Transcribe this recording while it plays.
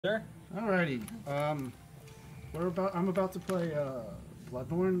Sure. Alrighty. I'm about to play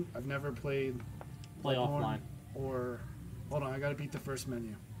Bloodborne. I've never played Play Bloodborne offline. Or hold on, I gotta beat the first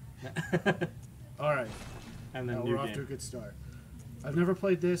menu. Alright. And then We're off to a good start. I've never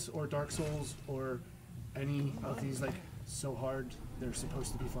played this or Dark Souls or any of these like so hard they're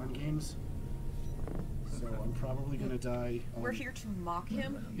supposed to be fun games. So I'm probably gonna die. We're here to mock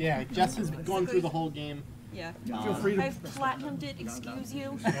him. Yeah, Jess has gone through the whole game. Yeah. Feel free to. I've platinumed it, excuse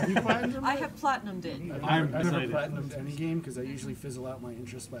you. Have you platinumed I it? have platinumed it. I've never platinumed any game because I usually fizzle out my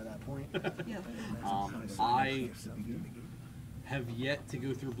interest by that point. Yeah. I have yet to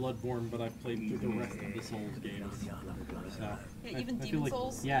go through Bloodborne, but I've played through the rest of the Souls games. So, Yeah, even I feel Demon like,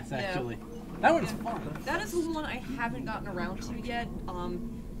 Souls? Yes, Yeah. actually. That one's fun. That is the one I haven't gotten around to yet.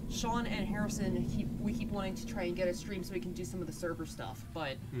 Sean and Harrison we keep wanting to try and get a stream so we can do some of the server stuff,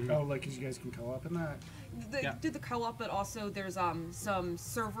 but Oh, like, cause you guys can co-op in that? do the co-op, but also there's some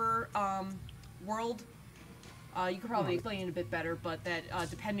server world. You could probably explain it a bit better, but that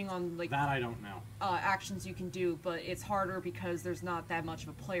depending on like That I don't know. actions you can do, but it's harder because there's not that much of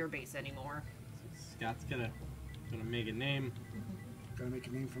a player base anymore. So Scott's gonna make a name. Gotta make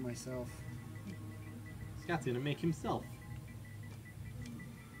a name for myself. Scott's gonna make himself.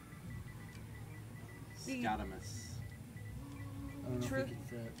 Scottamus. I don't know True. if it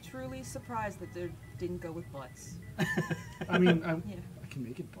can fit. Truly surprised that they didn't go with butts. I mean, Yeah. I can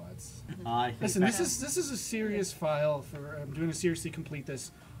make it butts. I think Listen, that- this is a serious file for. I'm doing a seriously complete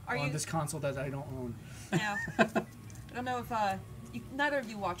this Are on you- this console that I don't own. Yeah. I don't know if neither of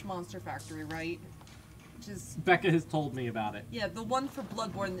you watch Monster Factory, right? Which is Becca has told me about it. yeah, the one for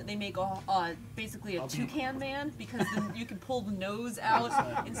Bloodborne. They make basically a toucan man because then you can pull the nose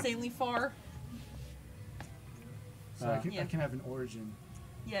out insanely far. So Yeah. I can have an origin.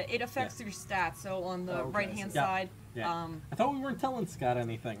 Yeah, it affects your stats. So on the okay, right-hand Yeah. side, Yeah. I thought we weren't telling Scott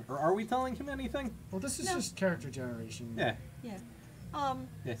anything. Or are we telling him anything? Well, this is No. just character generation. Yeah. yeah,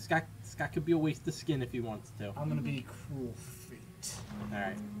 Yeah, Scott could be a waste of skin if he wants to. I'm gonna be Cruel Fate.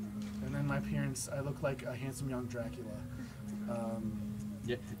 Alright. And then my appearance, I look like a handsome young Dracula.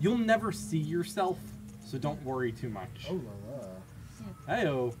 Yeah. You'll never see yourself, so don't worry too much. Oh la la.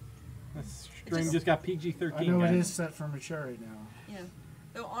 Hey-oh. This stream just got PG-13, I know guys. it is set for mature right now. yeah.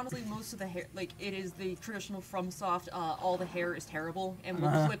 Though honestly, most of the hair, like it is the traditional FromSoft. All the hair is terrible and will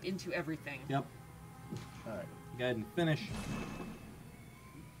clip into everything. Yep. Alright. Go ahead and finish.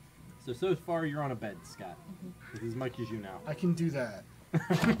 So far you're on a bed, Scott. With as much as you know. I can do that.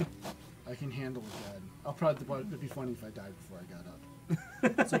 I can handle it, Dad. It'd be funny if I died before I got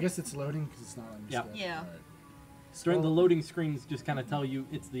up. So I guess it's loading because it's not on your Yep. step. Yeah. Alright. During the loading screens just kind of tell you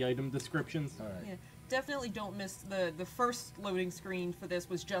it's the item descriptions. Alright. Yeah, definitely don't miss the first loading screen for this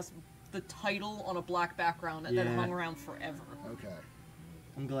was just the title on a black background that Yeah. hung around forever. Okay.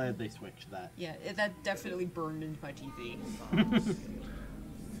 I'm glad they switched that. Yeah, that definitely burned into my TV.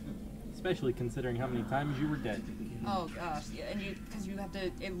 Especially considering how many times you were dead. Oh gosh, yeah, and because you have to,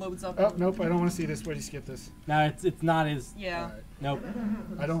 it loads up. Oh, nope, I don't want to see this. Why do you skip this? Now it's not as... Yeah. Alright. Nope.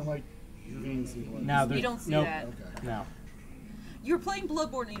 I don't like veins and blood. Now You there's... don't see nope. that. Okay. No. You're playing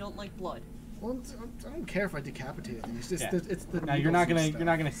Bloodborne and you don't like blood. Well, I don't care if I decapitate them. It's just Yeah. it's the. Now you're not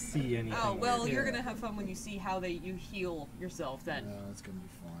gonna see anything. Oh well, Yeah. you're gonna have fun when you see how you heal yourself. That No, it's gonna be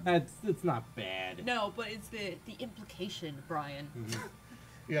fun. It's not bad. no, but it's the implication, Brian.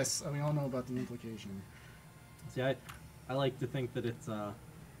 Yes, we all know about the implication. See, I like to think that it's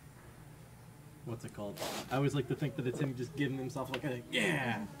what's it called? I always like to think that it's him just giving himself like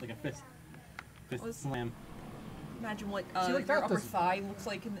a fist Was- slam. Imagine what See, like, your that upper doesn't- thigh looks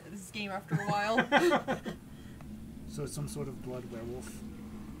like in this game after a while. So it's some sort of blood werewolf.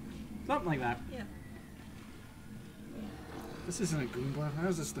 Something like that. Yeah. This isn't a Goomba. How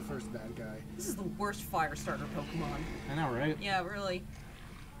is this the first bad guy? This is the worst fire starter Pokemon. I know, right? Yeah, really.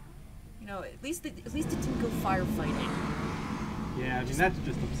 You know, at least it didn't go firefighting. Yeah, I mean that's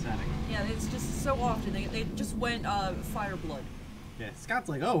just upsetting. Yeah, it's just so often they just went fire blood. Yeah, Scott's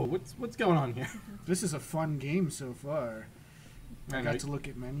like, oh, what's going on here? This is a fun game so far. I know. got to look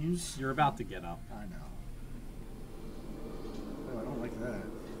at menus. You're about to get up. I know. Oh, I don't like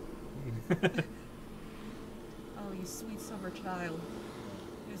that. Oh, you sweet summer child.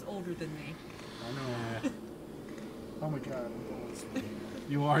 He was older than me. I know. Oh my god, I'm the oldest one here.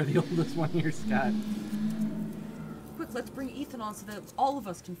 You are the oldest one here, Scott. Quick, let's bring Ethan on so that all of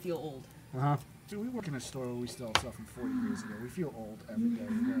us can feel old. Uh-huh. Dude, we work in a store where we sell stuff from 40 years ago. We feel old every day,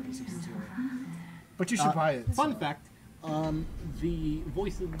 regardless of the store. But you should buy it. Fun so. fact, the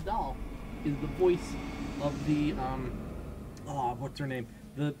voice of the doll is the voice of the, what's her name?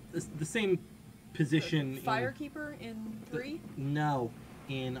 The same position in... Firekeeper in 3? No.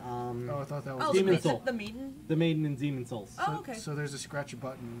 in Oh, I thought that was Oh, Demon the, Soul. the maiden. the maiden in Demon Souls. Oh, okay. So there's a scratch a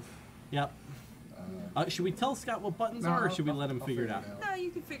button. Yep. Should we tell Scott what buttons No, are, or should we let him I'll figure it out? No, you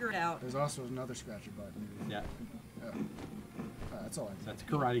can figure it out. There's also another scratch a button. Yeah. That's all I need. That's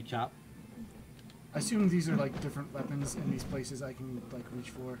karate chop. I assume these are like different weapons in these places I can like reach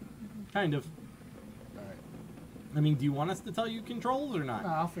for. Kind of. All right. I mean, do you want us to tell you controls or not? No,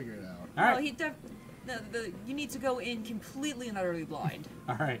 I'll figure it out. All Well, right. you need to go in completely and utterly blind.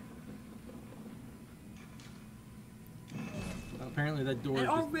 All right. Well, apparently that door. And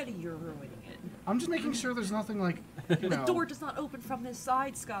Just... already you're ruining it. I'm just making sure there's nothing like. You The know. door does not open from this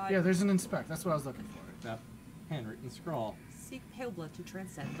side, Scott. Yeah, there's an inspect. That's what I was looking for. Yep. Handwritten scroll. Seek pale blood to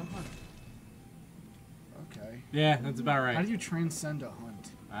transcend the hunt. Okay. Yeah, that's about right. How do you transcend a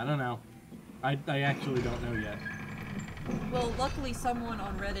hunt? I don't know. I actually don't know yet. Well, luckily someone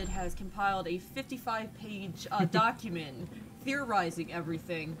on Reddit has compiled a 55-page document theorizing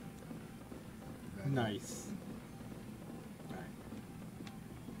everything. Nice. All right.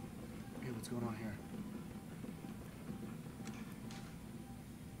 Hey, what's going on here?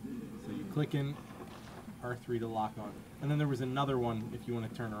 So you click in R3 to lock on. And then there was another one if you want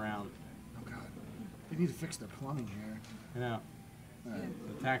to turn around. Oh god. They need to fix their plumbing here. You know, All right.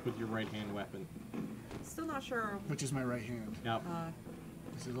 attack with your right hand weapon. Still not sure Which is my right hand. Yep.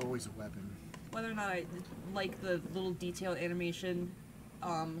 This is always a weapon. whether or not I like the little detailed animation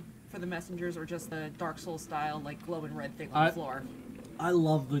for the messengers or just the Dark Souls style, like glowing red thing on the floor. I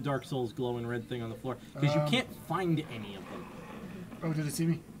love the Dark Souls glowing red thing on the floor because you can't find any of them. Oh, did it see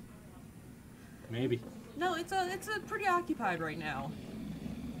me? Maybe. No, it's a pretty occupied right now.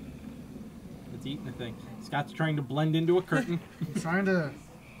 It's eating the thing. Scott's trying to blend into a curtain. I'm trying to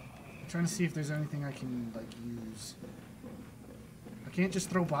see if there's anything I can like use. I can't just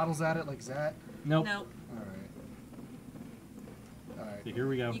throw bottles at it like that. Nope. No, All right. So here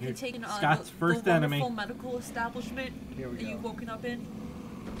we go. you can take an Scott's the first wonderful enemy. medical establishment Here we that go. you've woken up in.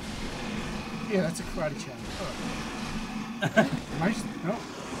 Yeah, that's a karate chop. Oh. Nice. No.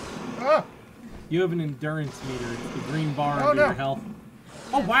 Ah! You have an endurance meter. It's the green bar Oh, under no. your health.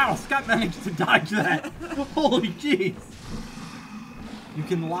 Oh wow, Scott managed to dodge that. Holy jeez. You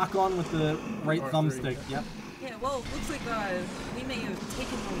can lock on with the right R3. thumbstick. Yep. Yeah, well, it looks like we may have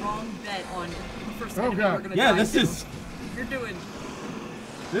taken the wrong bet on the first Oh, enemy God. we're gonna Yeah, die this to. is You're doing.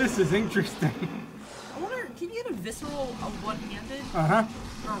 interesting. I wonder, can you get a visceral one-handed? Uh-huh.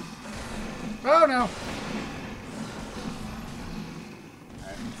 Or Oh no!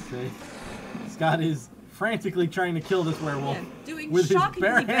 Alright, let's see. Scott is frantically trying to kill this werewolf. yeah, doing with his shockingly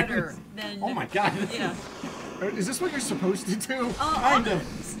bare better hands. than. Oh my god. Yeah. Is this what you're supposed to do? Kind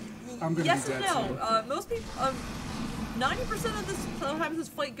of. I'm gonna Yes be and dead no. soon. Most people, 90% of this, sometimes this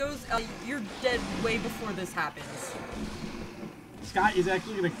fight goes, you're dead way before this happens. Scott is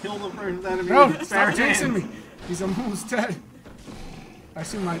actually going to kill the first enemy No! with his bare Stop chasing hands. me! He's almost dead. I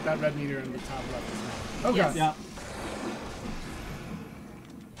assume that red meter in the top left is now. Oh Yes. god. Yeah.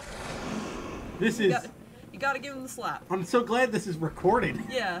 This is... You gotta give him the slap. I'm so glad this is recorded.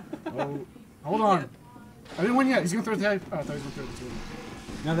 Yeah. Oh, hold on. I didn't win yet. He's gonna throw the tag. Oh, I thought he was gonna throw the two.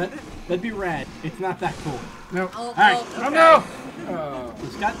 Now that'd be rad. It's not that cool. No. Oh, Alright. well, Oh no! Oh. So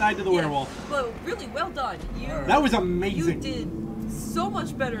Scott died to the Yeah, werewolf. But really, well done. That was You amazing. did so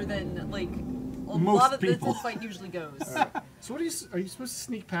much better than, like, a Most lot of people. this fight usually goes. So what are you supposed to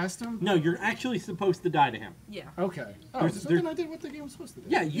sneak past him? No, you're actually supposed to die to him. Yeah. Okay. Oh, There's- so then there- I did what the game was supposed to do.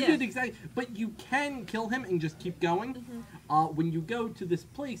 Yeah, you Yeah. did exactly. But you can kill him and just keep going. When you go to this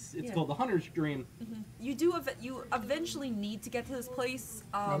place, it's Yeah. called the Hunter's Dream. You do. You eventually need to get to this place.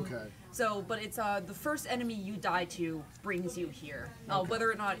 Okay. So, but it's the first enemy you die to brings you here. Okay. Whether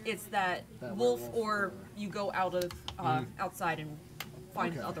or not it's that That wolf werewolf or or- you go out of outside and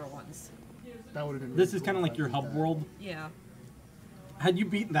find Okay. other ones. That would have been. This really is kind of cool like if I your beat hub that. world. Yeah. Had you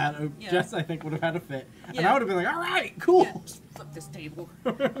beaten that, Yeah. Jess, I think, would have had a fit. And Yeah. I would have been like, all right, cool. Yeah. Just flip this table.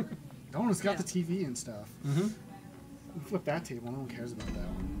 That one's got Yeah. the TV and stuff. Mm-hmm. Flip that table. No one cares about that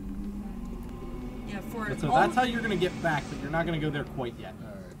one. Yeah. For So all, that's how you're going to get back, but you're not going to go there quite yet. All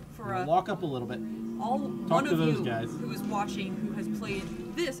right. for You're gonna walk up a little bit. all Talk one to of those you guys. who is watching who has played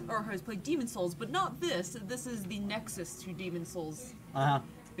this or has played Demon Souls, but not this. This is the nexus to Demon Souls, Uh-huh.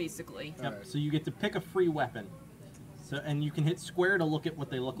 basically. Yep. Alright. So you get to pick a free weapon. So and you can hit square to look at what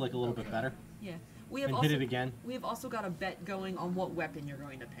they look like a little bit better. Yeah. We have And also, hit it again. We have also got a bet going on what weapon you're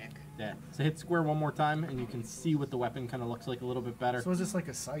going to pick. Yeah. So hit square one more time, and you can see what the weapon kind of looks like a little bit better. So is this like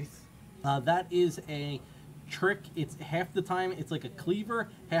a scythe? That is a trick. It's half the time it's like a cleaver,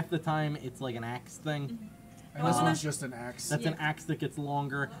 half the time it's like an axe thing. And this one's just an axe. That's an axe that gets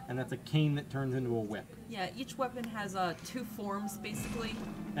longer, and that's a cane that turns into a whip. Yeah, each weapon has 2 forms, basically.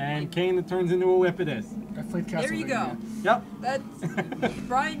 And cane that turns into a whip it is. I played Castlevania. There you go. Yep. That's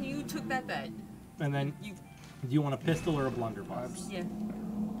Brian, you took that bet. And then, do you want a pistol or a blunderbuss? Yeah.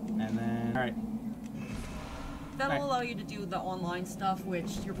 And then, all right. That'll allow you to do the online stuff, which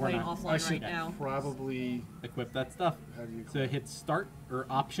you're playing offline right now. Probably equip that stuff. How do you So hit start or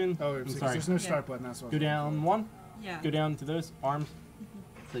option. Oh, I'm sorry. sorry. There's no start button. That's what. Go down 1. Yeah. Go down to those arms.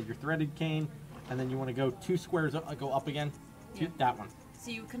 So your threaded cane, and then you want to go 2 squares up, go up again. To that one.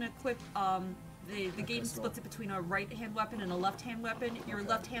 So you can equip. The game splits it between a right-hand weapon and a left-hand weapon. Your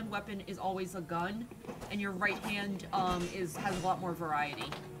left-hand weapon is always a gun, and your right hand has a lot more variety.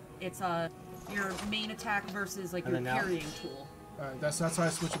 It's your main attack versus like your parrying tool. That's why I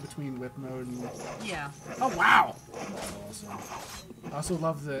switch it between whip mode and. Yeah. Oh wow! Awesome. I also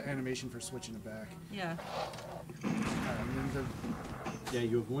love the animation for switching it back. Yeah. And then Yeah,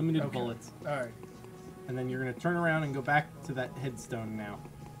 you have limited bullets. All right. And then you're gonna turn around and go back to that headstone now.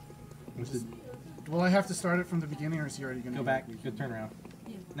 Will I have to start it from the beginning, or is he already gonna go back? Go turn around.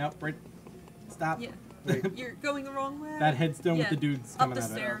 Yeah. Nope. Right. Stop. Yeah. Wait. You're going the wrong way. That headstone with the dudes coming up the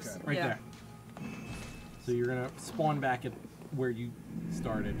out stairs. of it. Right there. So you're gonna spawn back at where you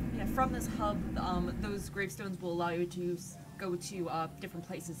started. Yeah, from this hub, those gravestones will allow you to go to different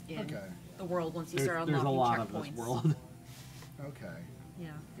places in the world once you start unlocking checkpoints. There's a lot of this world. Okay. Yeah.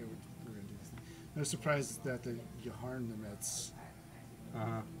 Okay, we're gonna do this. No surprise that the Yarnamets.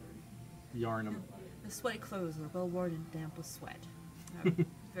 Yarnum. The sweaty clothes were well worn and damp with sweat.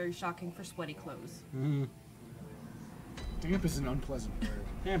 Very shocking for sweaty clothes. Damp is an unpleasant word.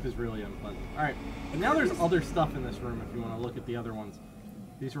 Damp is really unpleasant. Alright, and now there's other stuff in this room if you want to look at the other ones.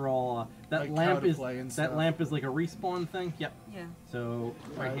 These are all, that like lamp is, stuff. lamp is like a respawn thing? Yep. Yeah. So,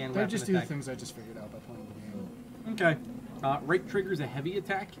 right hand They weapon just attack. do the things I just figured out by playing the game. Okay. Right trigger's a heavy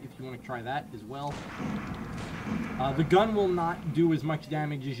attack if you want to try that as well. The gun will not do as much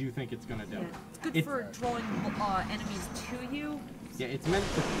damage as you think it's going to do. Yeah. It's good for drawing enemies to you. Yeah, it's meant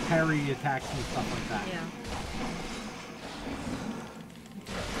to parry attacks and stuff like that. Yeah.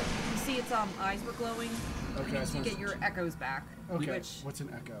 You see its eyes were glowing. Okay, You get your echoes back. Okay, Which what's an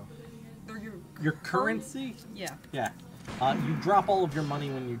echo? they're Your currency? Yeah. Yeah. You drop all of your money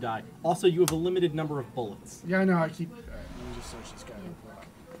when you die. Also, you have a limited number of bullets. Yeah, I know, I keep... let me just search this guy real quick.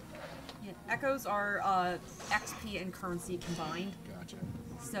 Yeah. Echoes are XP and currency combined. Gotcha.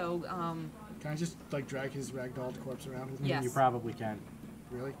 So, Can I just, like, drag his ragdolled corpse around with me? Yes. You probably can.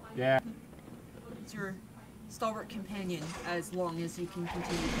 Really? Yeah. it's your stalwart companion as long as you can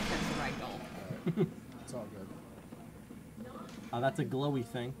continue to defend the ragdoll. Alright. It's all good. That's a glowy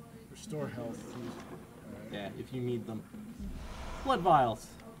thing. Restore health. Alright. Yeah, if you need them. Blood vials.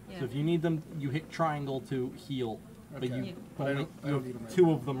 Yeah. So if you need them, you hit triangle to heal. But Okay. you, But I only, don't you have need them right 2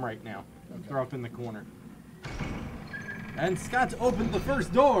 now. of them right now. Okay. They're up in the corner. And Scott's opened the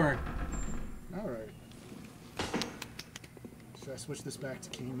first door! Alright. Should I switch this back to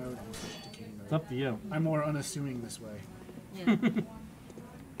king mode? I'm switch to king mode. It's up to you. I'm more unassuming this way. Yeah.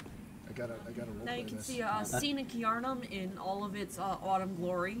 I gotta roleplay Now you can this. see scenic Yarnum in all of its autumn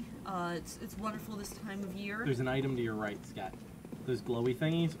glory. It's wonderful this time of year. There's an item to your right, Scott. Those glowy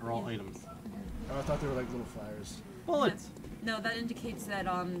thingies are all items. Oh, I thought they were like little flyers. Bullets! No, that indicates that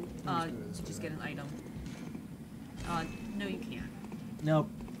just get an item. No, you can't. Nope.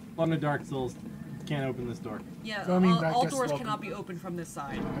 On the Dark Souls, can't open this door. Yeah, So, I mean, all guess doors welcome- cannot be opened from this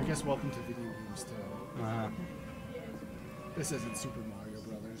side. I guess welcome to video games too. This isn't Super Mario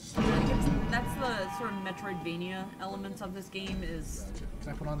Brothers. That's the sort of Metroidvania elements of this game. Is Gotcha. Can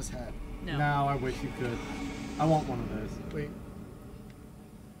I put on this hat? no. No, I wish you could. I want one of those. Wait.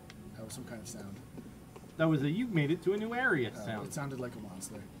 That was some kind of sound. That was a you made it to a new area It sound. sounded like a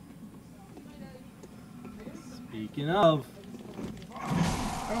monster. Speaking of,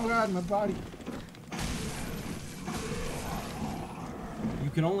 Oh god, my body. you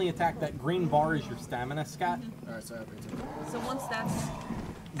can only attack that green bar as your stamina, Scott. Alright, so I have to take it. So once that's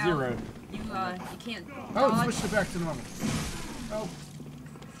out, Zero. you can't Oh, dodge. switched it back to normal. Oh.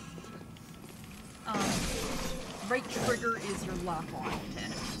 Right trigger is your lock on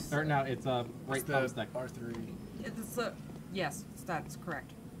hit. Or no, it's right the thumbstick. R3. It's yes, that's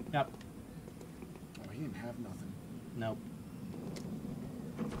correct. Yep. Oh, he didn't have nothing. Nope.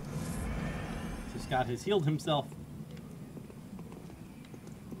 So Scott has healed himself.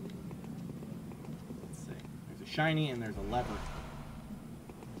 Let's see. There's a shiny and there's a lever.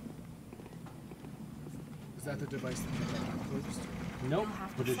 Is that the device that kept that closed? Nope. You'll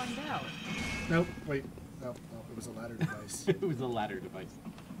have But to it, find out. Nope, wait. No, no, it was a ladder device. it was the ladder device.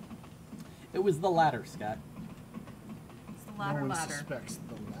 It was the ladder, Scott. Ladder, no one ladder. suspects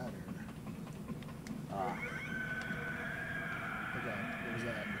the ladder. Ah, Oh god, what was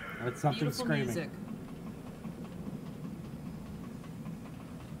that? that's something Beautiful screaming. music.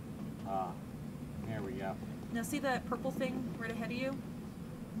 Ah, there we go. Now see that purple thing right ahead of you?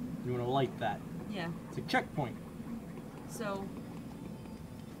 You want to light that? Yeah. It's a checkpoint. So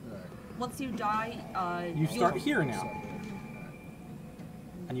Alright. once you die, You start you'll- here now,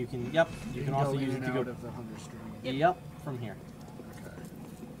 and you can. Yep, you can also go use in it and to out go. of the hunger stream. Yep, from here. Okay.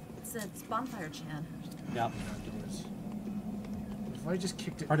 It's Bonfire Chan. Yep. Outdoors. If I just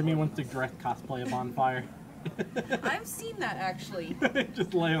kicked it. Part of me hard wants to enough- direct cosplay a bonfire. I've seen that actually.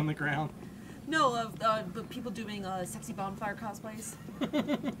 Just lay on the ground. No, of the people doing sexy bonfire cosplays.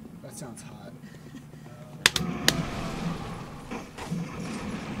 That sounds hot.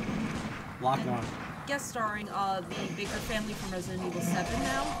 Lock on. Guest starring the Baker family from Resident Evil 7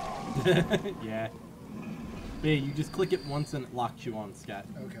 now. Yeah. Yeah, you just click it once and it locks you on, Scott.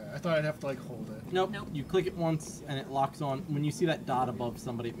 Okay, I thought I'd have to like hold it. Nope. Nope. You click it once and it locks on. When you see that dot above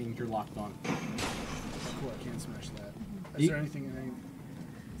somebody, it means you're locked on. Oh, cool, I can't smash that. Is Ye- there anything in any?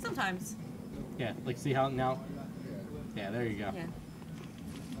 Sometimes. Yeah, like see how now? Yeah. Yeah, there you go. Yeah.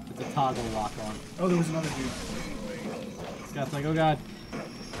 It's a toggle lock on. Oh, there was another dude. Scott's like, oh god.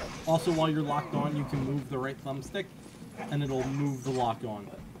 Also, while you're locked on, you can move the right thumbstick, and it'll move the lock on.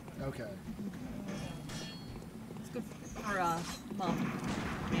 Okay. It's good for mom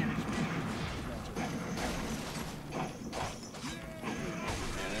management. Gotcha.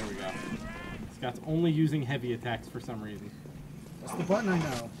 Yeah, there we go. Scott's only using heavy attacks for some reason. That's the button I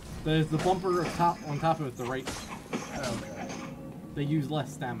know. There's the bumper on top of it, the right. Okay. They use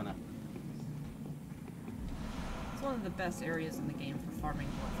less stamina. It's one of the best areas in the game for farming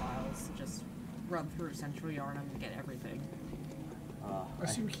more files. To just run through Central Yarnum and get everything. I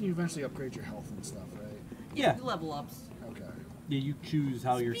assume can you eventually upgrade your health and stuff, right? Yeah. Level ups. Okay. Yeah, you choose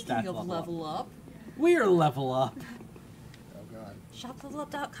how your Speaking stats of level up, We're level up. Oh god.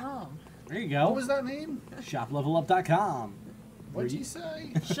 shoplevelup.com. There you What go. was that name? ShopLevelUp.com. What'd you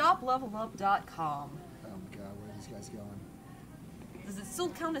say? shoplevelup.com. Oh my god, where are these guys going? Does it still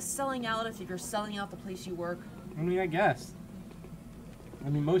count as selling out if you're selling out the place you work? I mean, I guess. I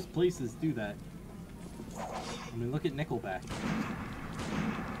mean, most places do that. I mean, look at Nickelback.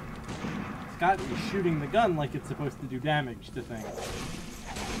 Scott is shooting the gun like it's supposed to do damage to things.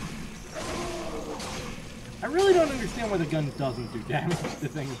 I really don't understand why the gun doesn't do damage to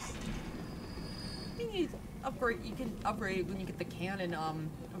things. I mean, you can upgrade when you get the cannon.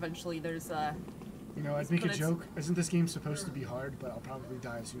 Eventually there's You know, I'd make a But it's- joke. Isn't this game supposed to be hard? But I'll probably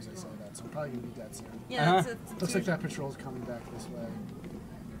die as soon as I say that, so I'm probably gonna be dead soon. yeah. Uh-huh. It's Looks like that patrol's coming back this way.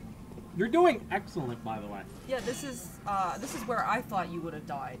 You're doing excellent, by the way. Yeah, this is where I thought you would have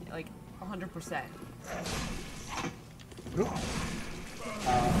died, like 100%. Oop.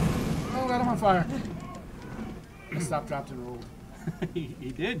 Oh god, I'm on fire. I stopped, dropped, and rolled. He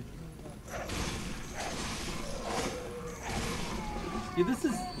did. Yeah, this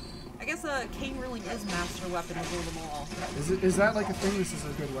is. I guess cane ruling is master weapon of rule them all. Is that like a thing? This is a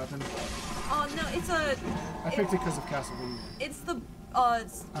good weapon. Oh no, it's a. I picked it because of Castlevania. It's the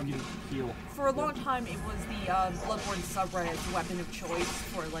You can heal. for a long time it was the Bloodborne subreddit's weapon of choice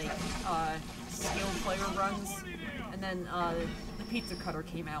for like skilled player runs, and then the pizza cutter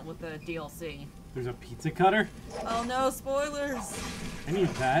came out with the DLC. There's a pizza cutter. Oh no, spoilers! I need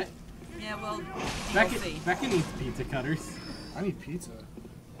that. Yeah, well, Becca, DLC. Becca needs pizza cutters. I need pizza.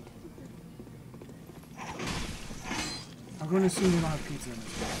 I'm going to assume they don't have pizza in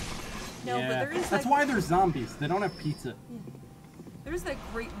this game. No, yeah. but there is That's that, why they're zombies. They don't have pizza. there is that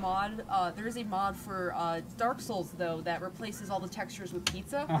great mod. There is a mod for Dark Souls though that replaces all the textures with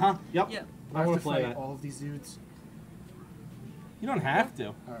pizza. Uh huh. Yep. Yeah. I I have want to to play fight that. all of these dudes. You don't have to.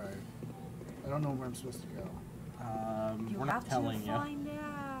 Alright. I don't know where I'm supposed to go. You We're have not telling to you. find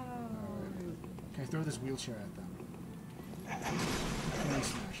out. Can I throw this wheelchair at them? Can I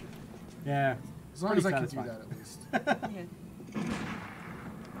smash it? Yeah. As long Pretty as I can do satisfying. that at least.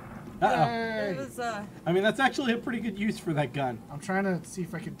 Yeah. Uh-oh. Yay! It was I mean, that's actually a pretty good use for that gun. I'm trying to see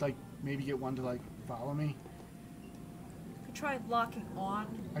if I could like maybe get one to like follow me. I tried locking on.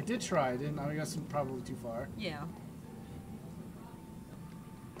 I did try, didn't I? guess I'm probably too far. Yeah.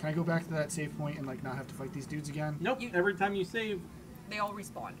 Can I go back to that save point and like not have to fight these dudes again? Nope. You- Every time you save. They all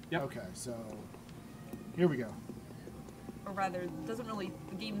respawn. Yep. Okay, so here we go. Or rather, it doesn't really.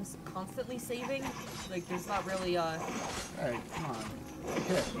 The game's constantly saving. Like, there's not really Hey, come on.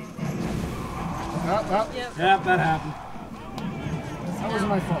 Hit. Oh, Yeah. Yeah, that happened. that wasn't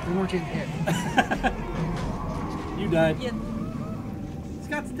my fault. They weren't getting hit. You died. Yeah.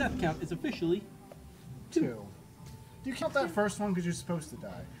 Scott's death count is officially 2. Do you count that first one because you're supposed to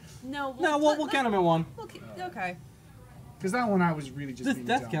die? No, No, we'll count them at one. Okay. Because that one I was really just This being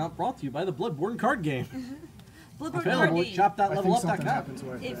death dumb. count brought to you by the Bloodborne card game. Bloodborne card Available at game. I think something shop.levelup.com. happened to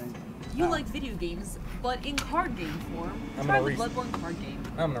our If thing. you like video games, but in card game form, I'm try gonna the Bloodborne card game.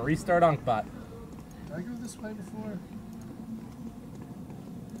 I'm gonna restart Unkbot. Did I go this way before?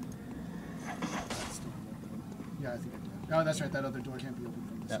 Yeah, I think I did. Oh, that's right. That other door can't be opened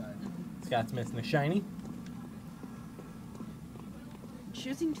from the Yep. side. Scott's missing a shiny.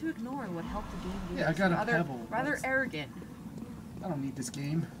 Choosing to ignore what helped the game do Yeah, I got a rather, pebble. rather That's- arrogant. I don't need this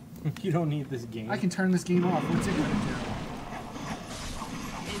game. You don't need this game. I can turn this game off. What's it going to do?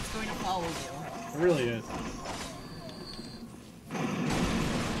 It's going to follow you. It really is.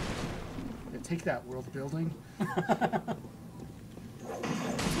 Yeah, take that, world building.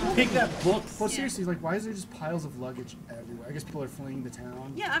 Take that book. Well, Yeah. seriously, like, why is there just piles of luggage everywhere? I guess people are fleeing the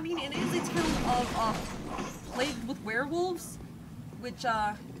town. Yeah, I mean, it is a town of plagued with werewolves, which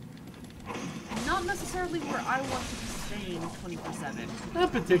not necessarily where I want to be staying 24/7.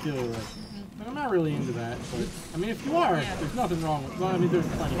 Not particularly. But I'm not really into that. But I mean, if you are, Yeah. there's nothing wrong with. Well, I mean, there's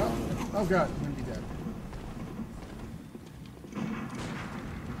plenty wrong with it. Oh god, I'm gonna be dead.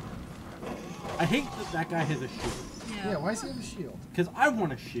 I hate that that guy has a shield. Yeah, why does he have a shield? Because I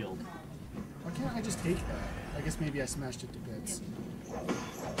want a shield. Why can't I just take that? I guess maybe I smashed it to bits.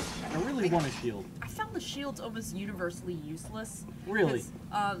 I really want a shield. I found the shields almost universally useless. Really?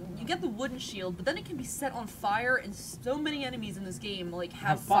 'Cause, you get the wooden shield, but then it can be set on fire, and so many enemies in this game like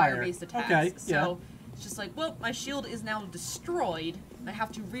have Have fire. fire-based attacks. Okay, So yeah. it's just like, well, my shield is now destroyed. I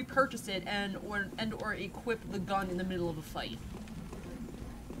have to repurchase it and or equip the gun in the middle of a fight.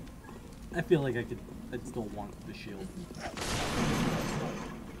 I feel like I'd still want the shield.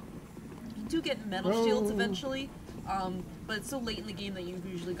 You do get metal shields eventually, but it's so late in the game that you've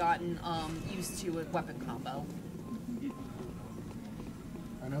usually gotten used to a weapon combo.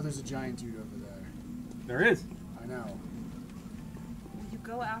 I know there's a giant dude over there. There is. I know. Will you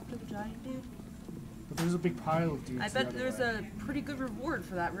go after the giant dude? But there's a big pile of dudes. I the bet other there's way. a pretty good reward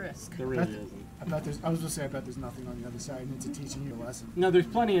for that risk. There really Bet- isn't. I was gonna say, I bet there's nothing on the other side, and it's teaching you a lesson. No, there's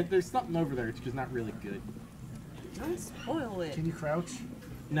plenty. There's something over there. It's just not really good. Don't spoil it. Can you crouch?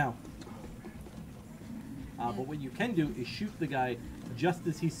 No. But what you can do is shoot the guy just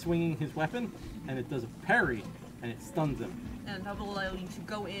as he's swinging his weapon, and it does a parry, and it stuns him. And that will allow you to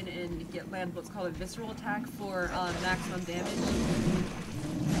go in and land what's called a visceral attack for maximum damage.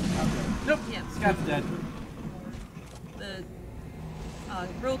 Nope. Yeah. Scott's dead. The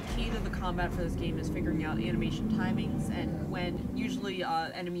real key to the combat for this game is figuring out animation timings, and when usually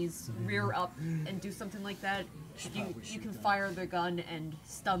enemies rear up and do something like that, you can fire the gun and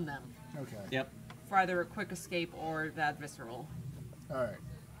stun them Okay. Yep. for either a quick escape or that visceral. Alright.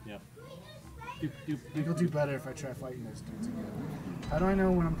 Yep. Doop, doop, I think I'll doop. do better if I try fighting those dudes again. How do I know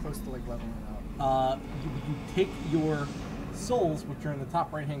when I'm close to, like, leveling up? You take your souls, which are in the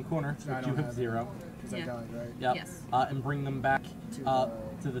top right-hand corner, I which don't you have 0. Because I Yeah. died, right? Yep. Yes. And bring them back To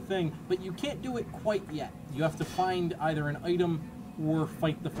to the thing. But you can't do it quite yet. You have to find either an item or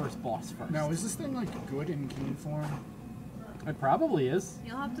fight the first boss first. Now, is this thing, like, good in cane form? It probably is.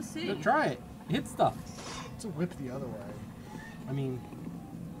 You'll have to see. But try it. Hit stuff. It's a whip the other way. I mean,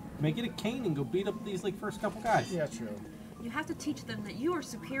 make it a cane and go beat up these like first couple guys. Yeah, true. You have to teach them that you are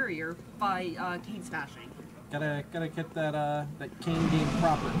superior by cane smashing. Gotta get that cane game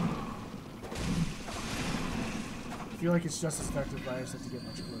proper. I feel like it's just as effective, but I just have to get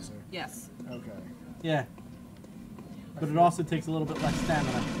much closer. Yes. Okay. Yeah. But it also takes a little bit less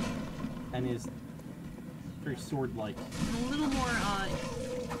stamina and is very sword-like. And a little more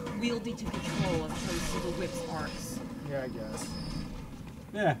wieldy to control as opposed to the whip's arcs. Yeah, I guess.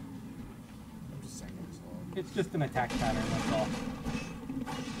 Yeah. I'm just saying it's all. It's just an attack pattern, that's all.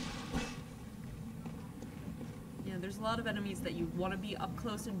 Yeah, there's a lot of enemies that you want to be up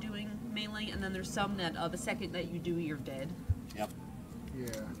close and doing melee, and then there's some that the second that you do, you're dead. Yep.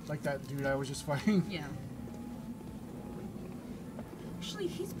 Yeah, like that dude I was just fighting. Yeah. Actually,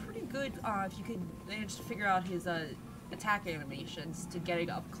 he's pretty good if you could manage to figure out his attack animations to getting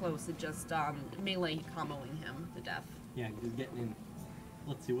up close and just melee comboing him to death. Yeah, he's getting in.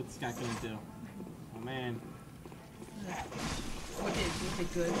 Let's see, what's Scott gonna do? Oh man. What did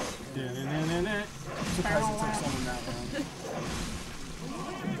good? Da-na-na-na-na. Surprised it took someone that long.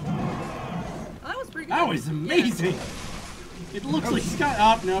 Oh, that was pretty good. That was amazing! It looks like Scott.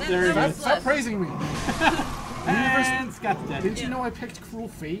 Oh, nope, there he That is. was- Stop praising me! And Scott's dead. Didn't you know I picked Cruel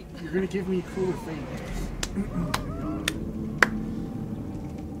Fate? You're gonna give me Cruel Fate.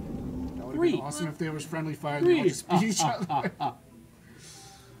 That would have Three. been awesome if there was friendly fire and they all just beat each other.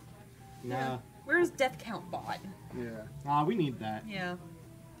 Nah. Where's death count bot? Yeah. We need that. Yeah.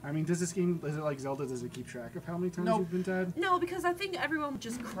 I mean, does this game, is it like Zelda, does it keep track of how many times Nope. you've been dead? No, because I think everyone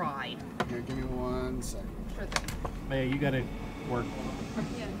just cried. Here, give me 1 second. Sure thing. But yeah, you gotta work.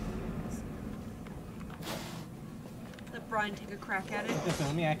 Yeah. Let Brian take a crack at it. Yeah, so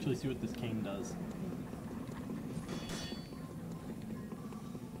let me actually see what this cane does.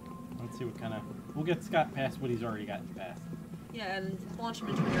 Let's see what kind of... We'll get Scott past what he's already gotten past. Yeah, and launch him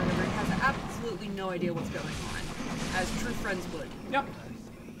into an area where he has absolutely no idea what's going on, as true friends would. Yep.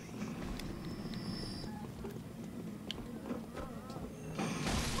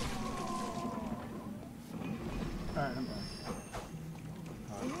 Alright, I'm back.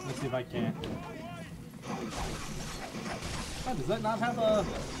 Let's see if I can. Oh, does that not have a...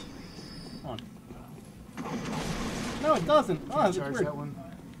 Hold on. No, it doesn't. Oh, that's Charge weird. that one.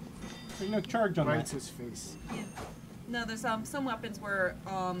 There's no charge on Right that. to his face. Yeah. No, there's some weapons where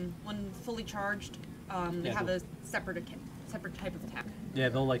when fully charged, they Yeah, have they'll- a separate type of attack. Yeah,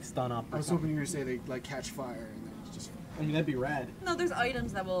 they'll like stun up. I was hoping you were going to say they like catch fire and then it's just... I mean, that'd be rad. No, there's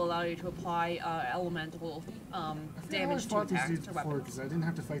items that will allow you to apply elemental damage to fought these attacks dudes or before weapons. because I didn't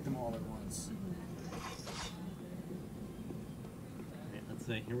have to fight them all at once. Yeah, let's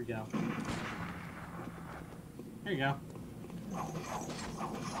see. Here we go. There you go. I'm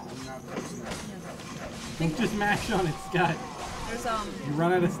not using that. Don't just mash on it, Scott. There's You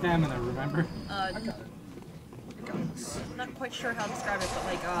run out of stamina, remember? I got it. I got this. I'm not quite sure how to describe it, but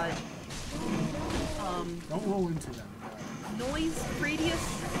like Don't roll into them. noise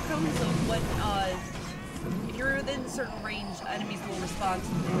radius codes of what if you're within a certain range, enemies will respond to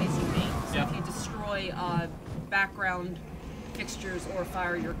the noise you make. So Yep. if you destroy background fixtures or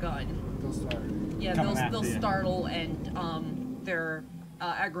fire your gun, They'll start. yeah, Coming they'll after you. startle and their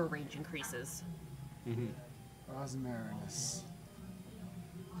aggro range increases. Osmarinus.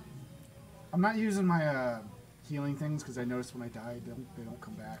 I'm not using my healing things because I noticed when I die they don't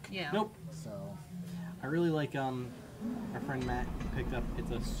come back. Yeah. Nope. So I really like our friend Matt picked up.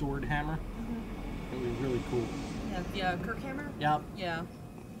 It's a sword hammer. It was really cool. Yeah, Kirkhammer? Yep. Yeah.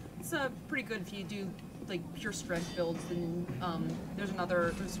 It's pretty good if you do like pure strength builds. Then there's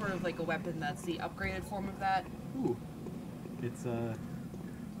sort of like a weapon that's the upgraded form of that. Ooh. It's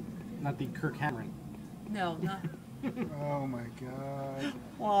not the Kirk Hammering. No, not. oh my god.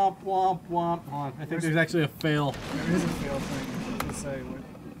 Womp womp womp. Hold on. I think there's actually a fail. There is a fail thing. Let's say what.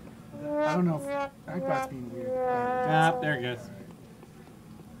 I don't know if Ankbot's being weird. Ah, there it goes.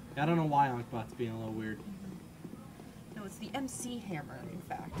 I don't know why Ankbot's being a little weird. No, it's the MC hammer, in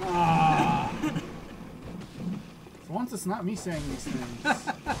fact. Ah. For once it's not me saying these things.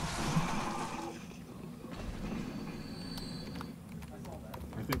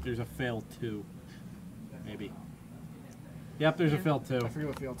 I think there's a fail too. Maybe. Yep, there's a fail too. I forget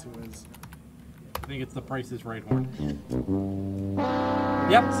what fail 2 is. I think it's the Price is Right horn.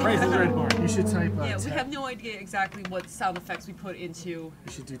 Yep, Price is Right horn. You should type Yeah, we have no idea exactly what sound effects we put into. You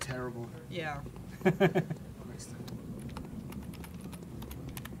should do terrible Yeah. next time.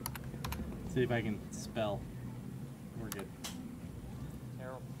 See if I can spell. We're good.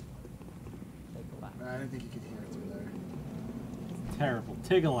 Terrible. I didn't think you could hear it through there. Terrible.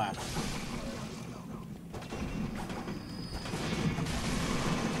 Tigglap.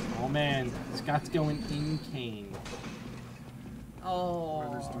 Oh man, Scott's going in cane. Oh. Where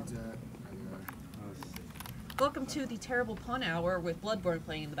there's dudes at. Anyway. Welcome to the terrible pun hour with Bloodborne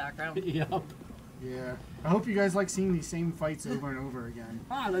playing in the background. Yep. Yeah. I hope you guys like seeing these same fights over and over again.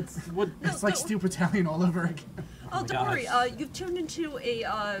 Ah, that's what. It's like don't- Steel Battalion all over again. Oh, my don't worry. gosh. You've tuned into a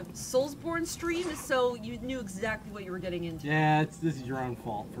Soulsborne stream, so you knew exactly what you were getting into. Yeah, this is your own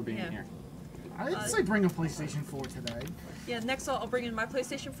fault for being Yeah. here. I'd say bring a PlayStation 4 today. Yeah, next I'll bring in my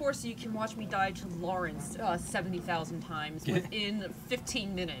PlayStation 4 so you can watch me die to Lawrence 70,000 times Yeah. within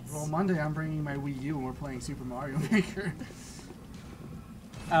 15 minutes. Well, Monday I'm bringing my Wii U and we're playing Super Mario Maker.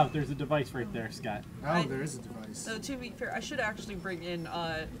 Oh, there's a device right there, Scott. Oh, there is a device. So to be fair, I should actually bring in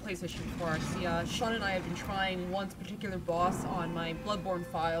PlayStation 4. See, Sean and I have been trying one particular boss on my Bloodborne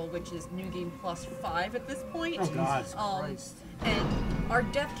file, which is New Game Plus 5 at this point. Oh, God. Jesus Christ. And our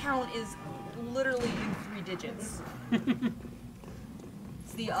death count is literally in 3 digits.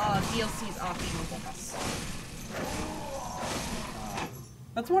 It's the DLC's optional boss.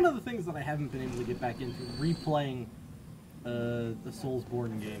 That's one of the things that I haven't been able to get back into, replaying the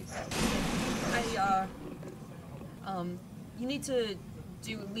Soulsborne game. You need to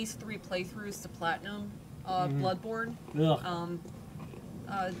do at least 3 playthroughs to platinum Bloodborne.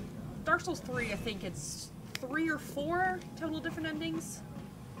 Ugh. Dark Souls 3, I think it's 3 or 4 total different endings.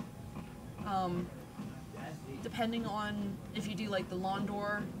 Depending on if you do like the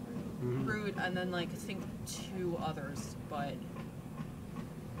Londor Root, and then like I think 2 others. But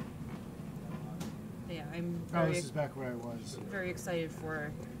yeah, I'm Oh, this is back where I was. very excited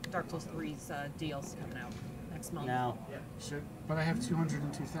for Dark Souls 3's DLC coming out next month. Now, Shit, but I have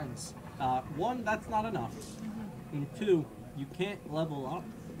 202 things. 1, that's not enough. And 2, you can't level up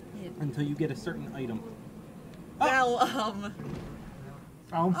Yeah. until you get a certain item. Well,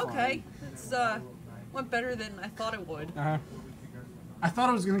 Oh, I'm fine. okay, it's went better than I thought it would. I thought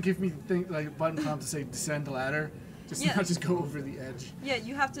it was gonna give me like a button prompt to say descend ladder, just Yeah. not just go over the edge. Yeah,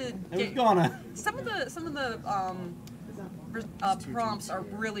 you have to It was get gonna. some of the prompts are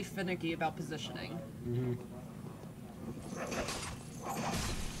really finicky about positioning.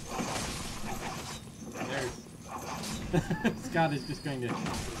 There's. Scott is just going to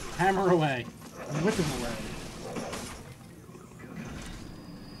hammer away. I'm whipping away.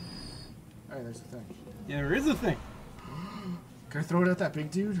 Alright, there's a thing. Yeah, there is a thing. Can I throw it at that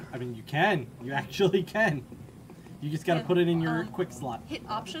big dude? I mean, you can. You actually can. You just got to put it in your quick slot. Hit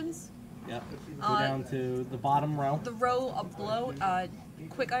options. Yep. Go down to the bottom row. The row below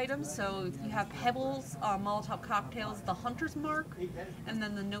quick items. So you have pebbles, Molotov cocktails, the hunter's mark, and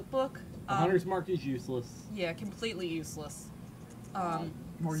then the notebook. The hunter's mark is useless. Yeah, completely useless.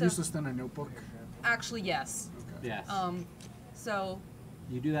 More so- useless than a notebook. Actually, yes. Yes. So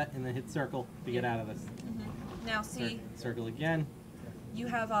You do that and then hit circle to get out of this. now see, Circle again. you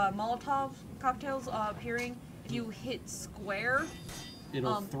have Molotov cocktails appearing. If you hit square,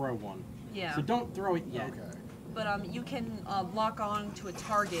 It'll throw one. yeah. So don't throw it yet. Okay. But you can lock on to a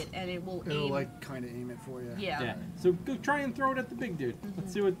target and it will It'll aim. like kind of aim it for you. Yeah. Yeah. So go try and throw it at the big dude.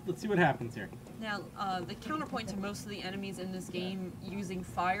 Let's see what happens here. Now, the counterpoint to most of the enemies in this game using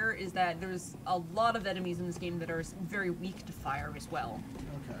fire is that there's a lot of enemies in this game that are very weak to fire as well.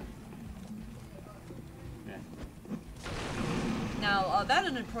 Okay. Yeah. Now, that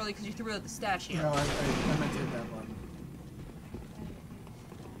ended poorly because you threw out the statue. No, I meant to hit that button.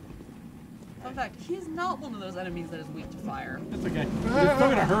 Fun fact, he is not one of those enemies that is weak to fire. That's okay. You're still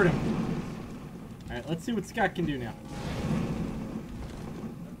gonna hurt him. All right. Let's see what Scott can do now.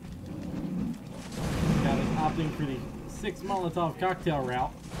 Scott is opting for the 6 Molotov cocktail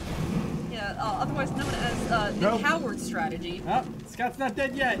route. Yeah, otherwise known as the Nope. coward strategy. Oh, Scott's not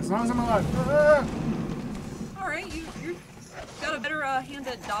dead yet. As long as I'm alive. Alright, you got a better hand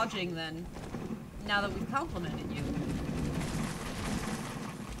at dodging than now that we've complimented you.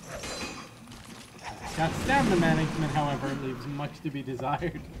 Scott's stamina management, however, leaves much to be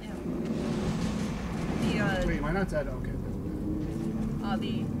desired. Yeah. Wait, am I not dead? Okay.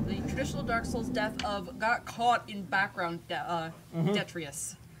 The traditional Dark Souls death of got caught in background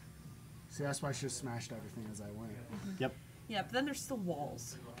Detrius. See, that's why I should have smashed everything as I went. Yep. Yeah, but then there's still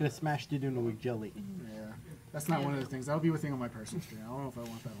walls. Could have smashed it into a jelly. Yeah. That's not one of the things. That'll be a thing on my personal screen. I don't know if I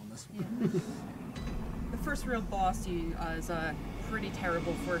want that on this one. The first real boss is pretty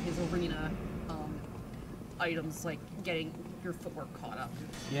terrible for his arena items, like getting your footwork caught up.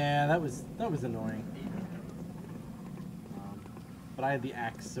 Yeah, that was annoying. But I had the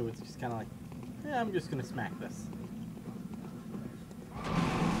axe, so it's just kind of like, yeah, I'm just gonna smack this.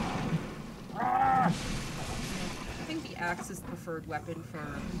 Ah! I think the axe is the preferred weapon for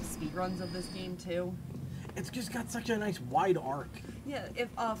speedruns of this game too. It's just got such a nice wide arc. Yeah, if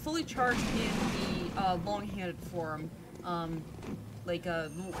fully charged in the long-handed form, one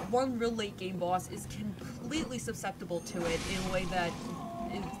real late game boss is completely susceptible to it in a way that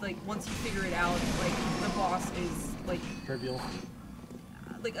is like once you figure it out, like the boss is Trivial.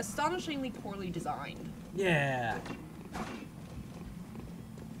 like astonishingly poorly designed. Yeah.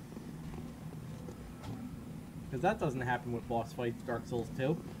 Because that doesn't happen with boss fights, Dark Souls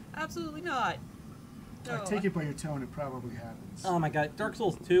 2. Absolutely not. I take it by your tone, it probably happens. Oh my god, Dark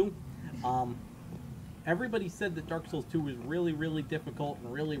Souls 2, everybody said that Dark Souls 2 was really, really difficult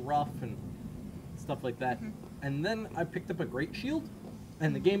and really rough and stuff like that. And then I picked up a Great Shield,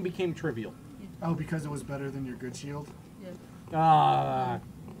 and the game became trivial. Oh, because it was better than your good shield? Ah.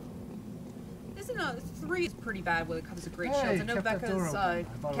 Isn't 3 is pretty bad when it comes to great Hey, shields. I know kept that door Becca's open. I thought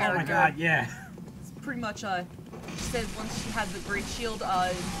it was- character Oh my god, yeah. pretty much said once she had the great shield,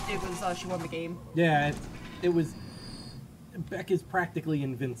 it was she won the game. Yeah, it was... Beck is practically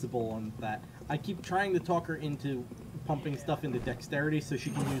invincible on that. I keep trying to talk her into pumping stuff into dexterity so she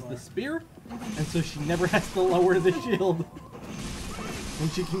can use the spear, and so she never has to lower the shield.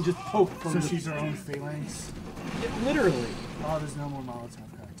 And she can just poke from So the... she's her own phalanx? Literally. Oh, there's no more Molotov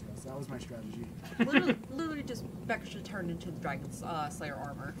cocktails. That was my strategy. Literally just Becca should turn into the Dragon Slayer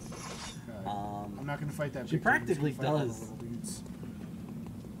armor. Okay. I'm not gonna fight that she big dude, I'm just practically gonna fight all the does. little dudes.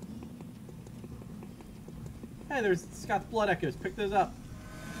 Hey, there's Scott's Blood Echoes. Pick those up.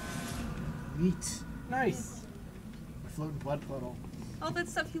 Neat. Nice. A floating blood puddle. All that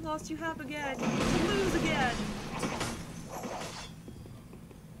stuff you lost, you have again. To lose again.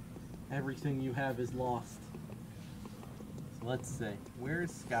 Everything you have is lost. So let's see.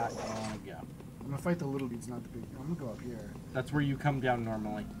 Where's Scott want to go? I'm gonna fight the little dudes, not the big. I'm gonna go up here. That's where you come down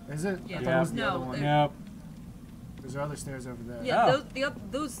normally. Is it? Yeah. I thought it was the No, other one. Nope. There's other stairs over there. Yeah, Oh.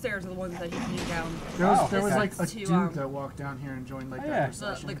 those stairs are the ones that you can get down. There was okay. like a To, dude that walked down here and joined like Oh, that yeah. The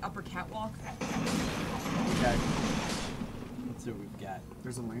procession. like upper catwalk. Okay. Let's see what we've got.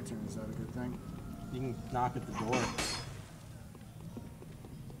 There's a lantern. Is that a good thing? You can knock at the door.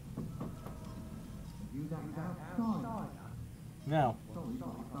 No.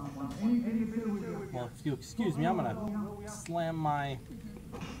 Well, if you excuse me, I'm gonna slam my...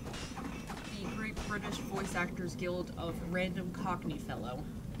 The Great British Voice Actors Guild of Random Cockney Fellow.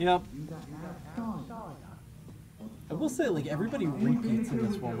 Yep. I will say, like, everybody repeats in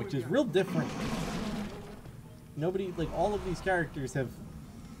this one, which is real different. Nobody, like, all of these characters have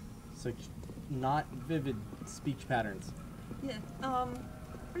such not vivid speech patterns. Yeah.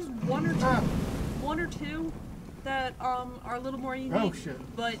 There's one or two that are a little more unique. Oh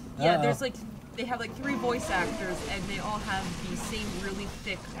shit! But yeah, Uh-oh. there's like they have like 3 voice actors, and they all have the same really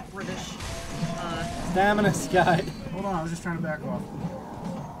thick British. Stamina, Scott. Hold on, I was just trying to back off.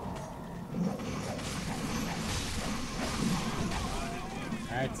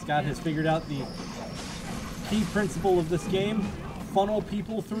 Alright, Scott has figured out the key principle of this game. Funnel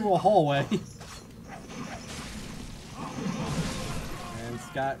people through a hallway. And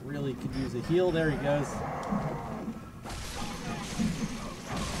Scott really could use a heal. There he goes.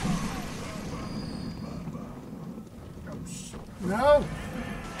 No!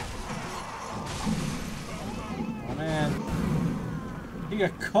 Oh man. He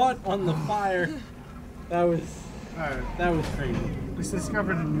got caught on the fire. That was crazy. We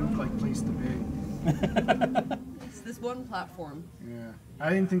discovered a new like place to be. It's this one platform. Yeah,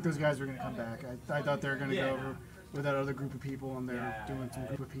 I didn't think those guys were gonna come back. I thought they were gonna go over with that other group of people, and they're doing some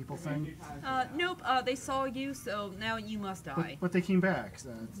group of people thing. Nope. They saw you, so now you must die. But they came back.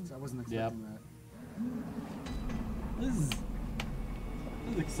 So I wasn't expecting that. This is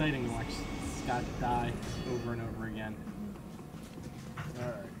exciting to watch Scott die over and over again. All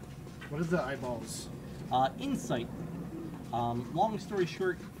right. What are the eyeballs? Insight. Long story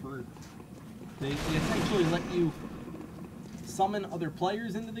short, they essentially let you summon other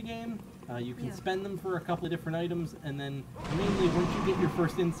players into the game. You can spend them for a couple of different items, and then mainly once you get your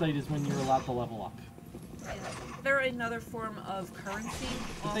first insight is when you're allowed to level up. They're another form of currency,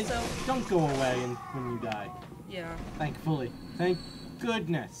 But they also. don't go away when you die. Yeah. Thankfully. Thank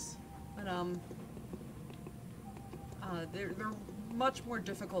goodness. But they're much more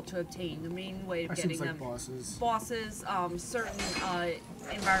difficult to obtain. The main way of That getting seems like them. bosses. Certain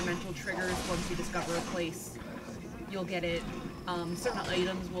environmental triggers. Once you discover a place, you'll get it. Certain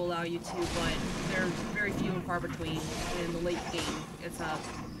items will allow you to, but they're very few and far between. In the late game, it's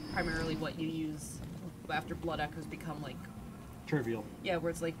primarily what you use after Blood Echoes become like. Trivial. Yeah, where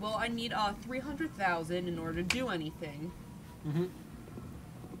it's like, well, I need 300,000 in order to do anything. Mm-hmm.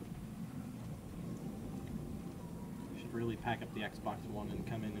 Should really pack up the Xbox One and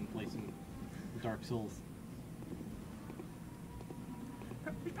come in and play some Dark Souls.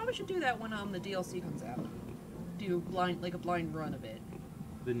 We probably should do that when the DLC comes out. Do a blind run of it.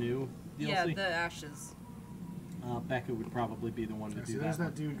 The new DLC? Yeah, the Ashes. Becca would probably be the one to Yeah, do see, that. there's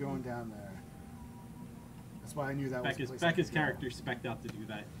that dude going down there. That's why I knew that was the place. Becca's character spec'd out to do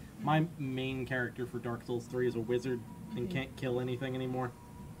that. My main character for Dark Souls 3 is a wizard and can't kill anything anymore.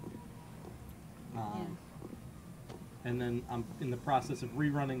 And then I'm in the process of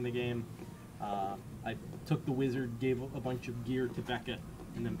rerunning the game. I took the wizard, gave a bunch of gear to Becca,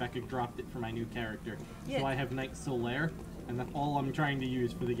 and then Becca dropped it for my new character. Yeah. So I have Knight Solaire, and that's all I'm trying to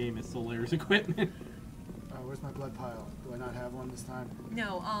use for the game is Solaire's equipment. Where's my blood pile? Do I not have one this time?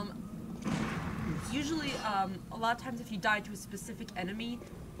 No, usually, a lot of times if you die to a specific enemy,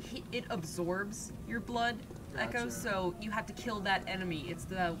 it absorbs your blood echoes, so you have to kill that enemy. It's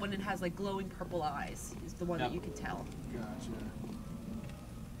the when it has like glowing purple eyes is the one that you can tell. Gotcha.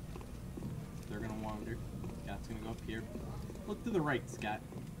 They're gonna wander. Scott's gonna go up here. Look to the right, Scott.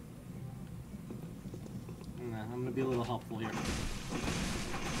 Nah, I'm gonna be a little helpful here.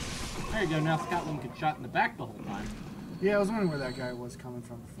 There you go, now Scott won't get shot in the back the whole time. Yeah, I was wondering where that guy was coming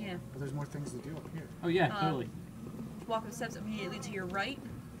from before. Yeah. But there's more things to do up here. Oh yeah, totally. Walk up steps immediately to your right.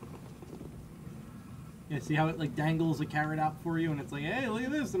 Yeah, see how it like dangles a carrot out for you and it's like, hey, look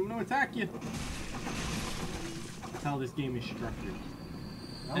at this, I'm gonna attack you. That's how this game is structured.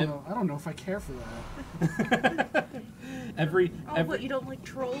 I don't know if I care for that. But you don't like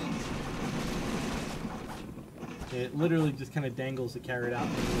trolls? It literally just kind of dangles the carrot out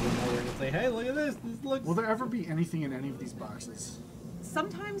in the middle of nowhere and say, "Hey, look at this! This looks." Will there ever be anything in any of these boxes?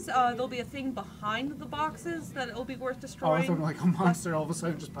 Sometimes there'll be a thing behind the boxes that it'll be worth Oh, I destroying. thought like a monster all of a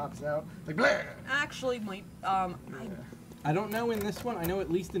sudden just pops out. Like, bleh! Actually, might. I don't know in this one. I know at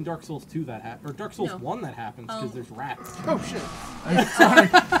least in Dark Souls 2 that or Dark Souls No. 1 that happens because there's rats. Oh shit! Sorry.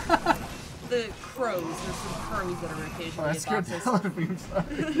 The crows. There's some crows that are Oh, occasionally that in scared the boxes. hell out of me. I'm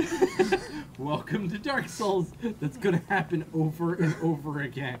sorry. Welcome to Dark Souls. That's gonna happen over and over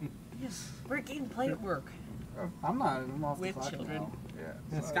again. Yes, we're gameplay at work. I'm not. I'm off With the clock children. now. Yeah.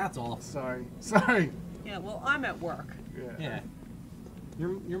 Yeah, sorry. Scott's off. Sorry. Sorry. Yeah, well, I'm at work. Yeah.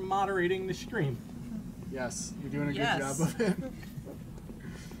 You're moderating the stream. Yes, you're doing a Yes. good job of it.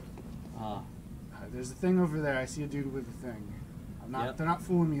 There's a thing over there. I see a dude with a thing. I'm not. Yep. They're not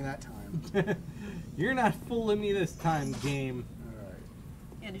fooling me that time. You're not fooling me this time, game. All right.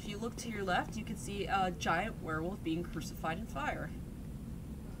 And if you look to your left, you can see a giant werewolf being crucified in fire.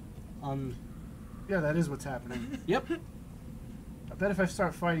 Yeah, that is what's happening. Yep. I bet if I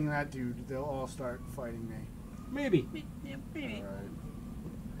start fighting that dude, they'll all start fighting me. Maybe. Yeah, maybe. All right.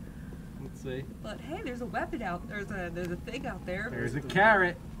 Let's see. But hey, there's a weapon out. There's a thing out there. There's a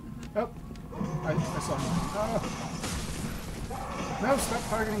carrot. Oh, I saw him. Oh. No, stop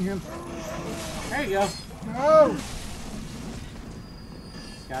targeting him. There you go. No.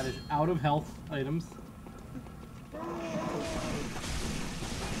 Scott is out of health items.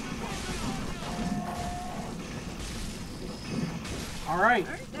 All right.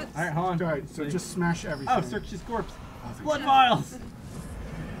 All right, hold on. All right, so just smash everything. Oh, search his corpse. Oh, thank Blood you. vials.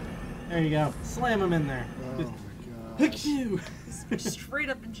 There you go. Slam him in there. Oh Just my hook god. you. Straight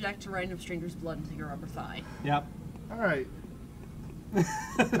up inject a random stranger's blood into your upper thigh. Yep. All right. Now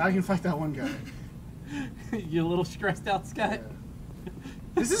I can fight that one guy. You a little stressed out, Scott? Yeah.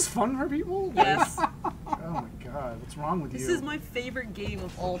 This is fun for people? Yes. Oh my god, what's wrong with This you? is my favorite game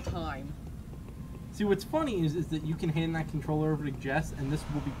of all time. See, what's funny is that you can hand that controller over to Jess, and this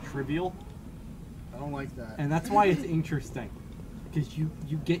will be trivial, I don't like that. and that's why it's interesting, because you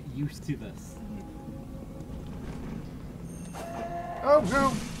get used to this. Oh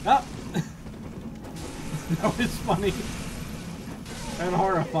no! Oh! No, it's funny and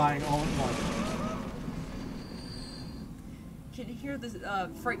horrifying all at once. Can you hear the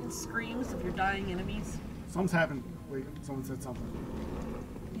frightened screams of your dying enemies? Something's happened. Wait, someone said something.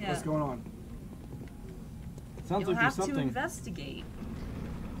 Yeah. What's going on? Sounds You'll like have there's to something. investigate.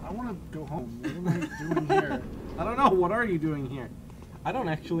 I want to go home. What am I doing here? I don't know. What are you doing here? I don't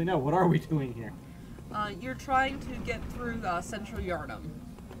actually know. What are we doing here? You're trying to get through Central Yardum.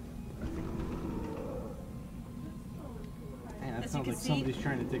 Man, that As you sounds can like see- somebody's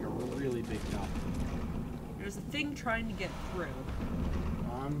trying to take a really big jump. There's a thing trying to get through.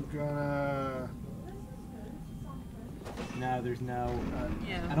 I'm gonna. No, there's no. I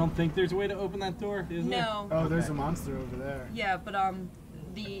Yeah. don't think there's a way to open that door, is there? No. Oh, there's Okay. a monster over there. Yeah, but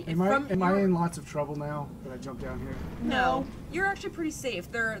the Am I in lots of trouble now that I jumped down here? No, you're actually pretty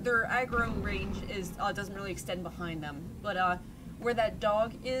safe. Their aggro range is doesn't really extend behind them. But where that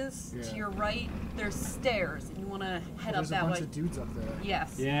dog is Yeah. to your right, there's stairs, and you want to head up There's a that bunch way. of dudes up there.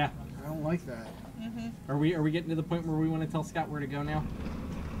 Yes. Yeah. I don't like that. Are we getting to the point where we want to tell Scott where to go now?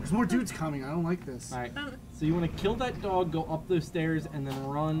 There's more dudes coming. I don't like this. All right. Um, So you want to kill that dog, go up those stairs, and then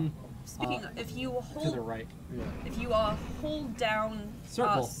run Speaking, of, if you to the hold, right. Yeah. if you hold down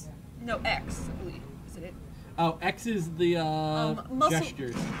Circle. no X, I believe. Is it? Oh, X is the muscle-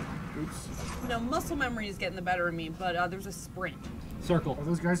 gestures. Oops. No, muscle memory is getting the better of me. But there's a sprint. Circle. Are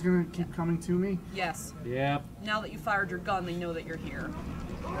those guys gonna keep coming to me? Yes. Yep. Now that you fired your gun, they know that you're here.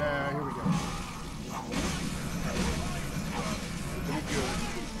 Yeah, here we go.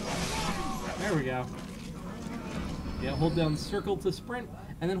 There we go. Yeah, hold down circle to sprint,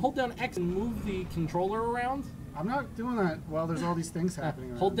 and then hold down X and move the controller around. I'm not doing that while there's all these things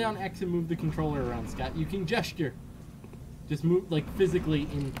happening. Hold around down me. X and move the controller around, Scott. You can gesture. Just move, like, physically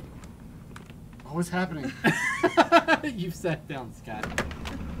in... Oh, what's happening? You've sat down, Scott.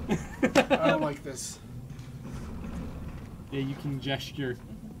 I don't like this. Yeah, you can gesture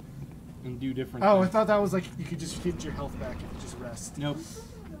and do different Oh, I things. thought that was like you could just get your health back if you just rest. Nope.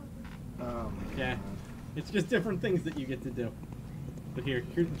 Oh, Yeah. It's just different things that you get to do. But here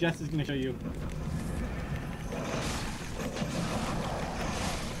Jess is going to show you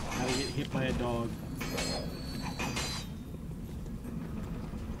how to get hit by a dog.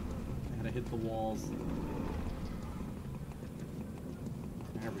 How to hit the walls.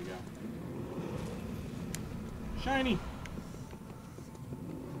 There we go. Shiny!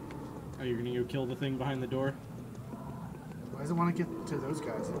 Oh, you're going to go kill the thing behind the door? Why does it want to get to those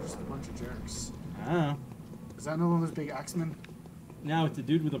guys? They're just a bunch of jerks. I don't know. Is that one of those big axemen? No, it's a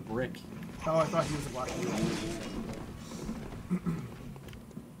dude with a brick. Oh, I thought he was a black dude.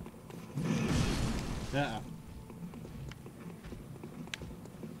 Yeah.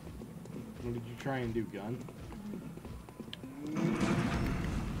 What did you try and do, gun?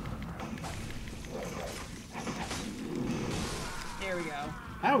 There we go.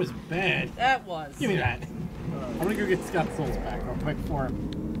 That was bad. That was. Give me that. I'm gonna go get Scott's souls back real quick for him.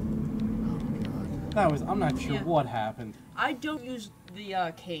 That was. I'm not sure what happened. I don't use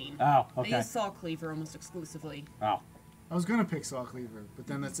the cane. Oh, okay. I use Saw Cleaver almost exclusively. Oh. I was gonna pick Saw Cleaver, but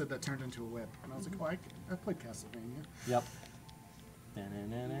then that said that turned into a whip, and I was like, oh, I played Castlevania. Yep.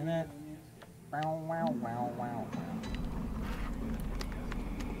 Da-na-na-na-na. Wow, wow, wow, wow.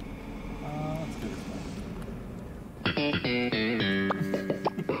 Let's do this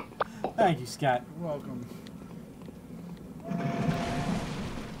one. Thank you, Scott. You're welcome.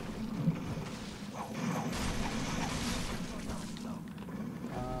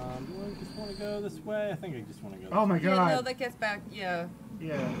 Do I just want to go this way? I think I just want to go this Oh my way. god. Yeah, no, that gets back. Yeah.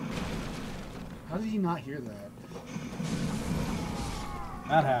 Yeah. How did he not hear that?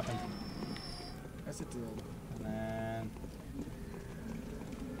 That happened. Yes, it did. And then...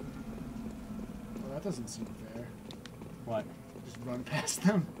 Well, that doesn't seem fair. What? Just run past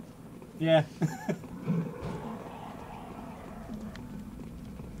them. Yeah.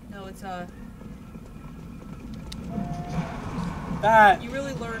 No, it's That! you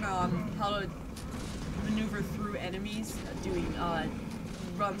really learn how to maneuver through enemies doing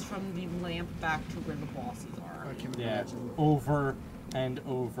runs from the lamp back to where the bosses are. I can Yeah. imagine. Over and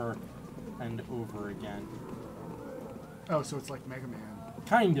over and over again. Oh, so it's like Mega Man.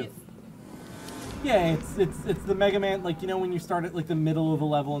 Kind of. Yeah, it's the Mega Man, like, you know when you start at like the middle of a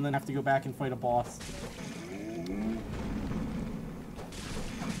level and then have to go back and fight a boss.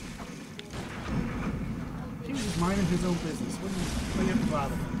 He was just minding his own business. What do you have to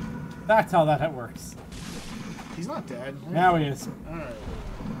bother him? That's how that works. He's not dead. Now he is. Alright.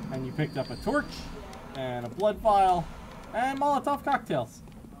 And you picked up a torch, and a blood vial, and Molotov cocktails.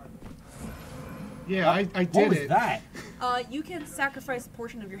 Yeah, I did What was it. that? You can sacrifice a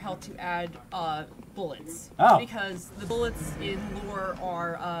portion of your health to add bullets. Oh. Because the bullets in lore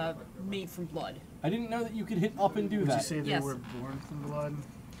are made from blood. I didn't know that you could hit up and do Would you that. say they Yes. were born from blood?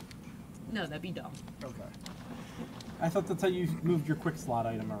 No, that'd be dumb. Okay. I thought that's how you moved your quick slot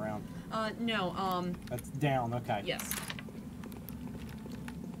item around. No, That's down, okay. yes.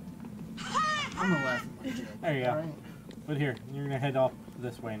 I'm gonna laugh at my joke. There you go. Alright? But here, you're gonna head off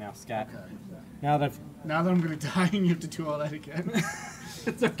this way now, Scat. Okay. Now that Now that I'm gonna die and you have to do all that again.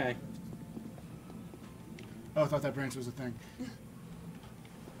 it's okay. Oh, I thought that branch was a thing.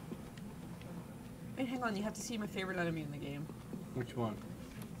 And hang on, you have to see my favorite enemy in the game. Which one?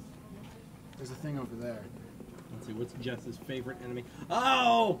 There's a thing over there. Let's see, what's Jess's favorite enemy?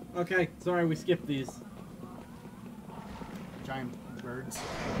 Oh! Okay, sorry, we skipped these. Giant birds.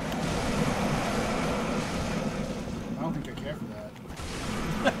 I don't think I care for that.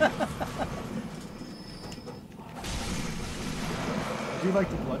 I do like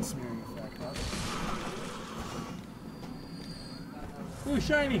the blood smearing effect. Ooh,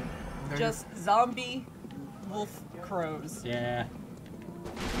 shiny! There Just zombie wolf crows. Yeah.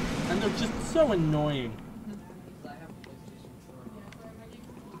 And they're just so annoying.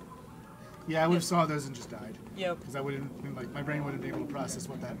 Yeah, I would have saw those and just died. Yep. Because I wouldn't been like my brain wouldn't be able to process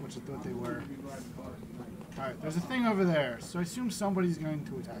what they were. Alright, there's a thing over there, so I assume somebody's going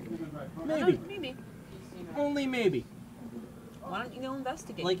to attack me. Maybe. Maybe. Only maybe. Why don't you go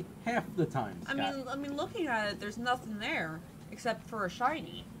investigate? Like half the time, I Scott. mean, looking at it, there's nothing there except for a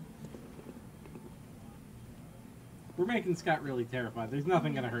shiny. We're making Scott really terrified. There's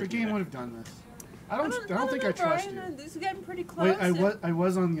nothing gonna hurt The you game there. would have done this. I don't think know, I trust Brian. you. This is getting pretty close. Wait, I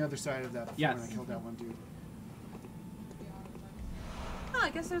was on the other side of that before Yes. when I killed that one dude. Oh, I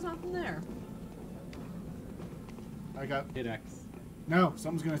guess there's nothing there. I got Hit X. no.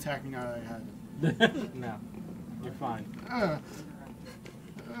 Someone's gonna attack me now that I had it. No. You're fine.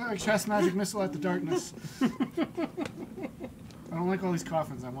 Cast magic missile at the darkness. I don't like all these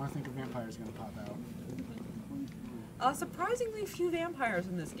coffins. I want to think a vampire's gonna pop out. Surprisingly few vampires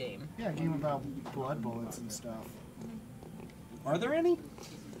in this game. Yeah, a game about blood bullets and stuff. Are there any?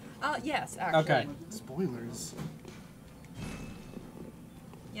 Yes, actually. Okay. Spoilers.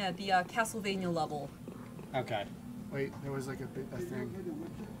 Yeah, the Castlevania level. Okay. Wait, there was like a thing.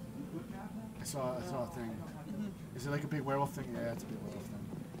 I saw a thing. Is it like a big werewolf thing? Yeah, it's a big werewolf thing.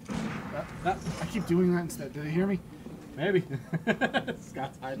 I keep doing that instead. Did they hear me? Maybe.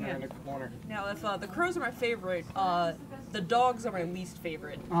 Scott's hiding there in the corner. Now, if the crows are my favorite, the dogs are my least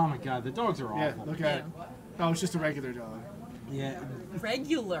favorite. Oh my god, the dogs are Yeah, awful. look at it. Oh, it's just a regular dog. Yeah.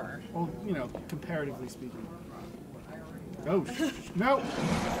 Regular. Well, you know, comparatively speaking. Oh, no! Yeah,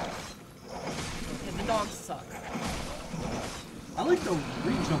 the dogs suck. I like the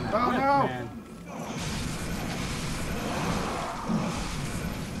reach on that Oh, whip, no. man.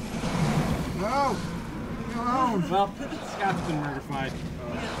 No! Leave me alone! Well, Scott's been murderfied.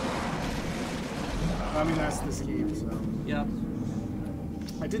 I mean, that's this game, so. Yep.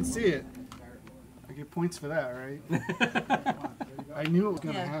 I did see it. I get points for that, right? I knew it was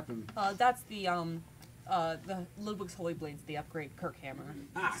gonna happen. That's the Ludwig's Holy Blades, the upgrade Kirk Hammer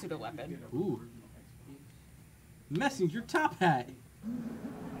pseudo weapon. Ooh. Messenger top hat.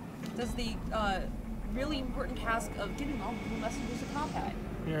 Does the really important task of getting all the messengers a top hat.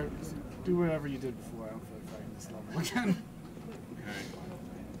 Here, do whatever you did before. I don't feel like fighting this level again.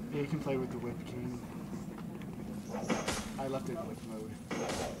 Yeah, you can play with the whip cane. I left it in whip mode.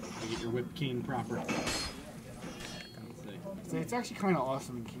 You get your whip cane proper. Let's see. So it's actually kind of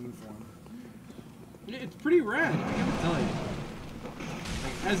awesome in cane form. Yeah, it's pretty rad, I gotta tell you.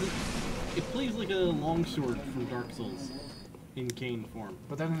 Like, it plays like a longsword from Dark Souls in cane form.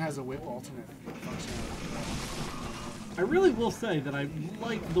 But then it has a whip alternate functionality. I really will say that I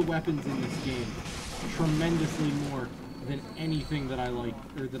like the weapons in this game tremendously more than anything that I like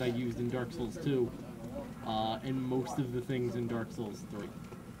or that I used in Dark Souls 2, and most of the things in Dark Souls 3.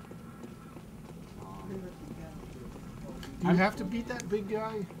 Do you have to beat that big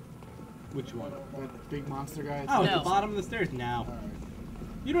guy? Which one? That big monster guy? Oh, at No. the bottom of the stairs? Now.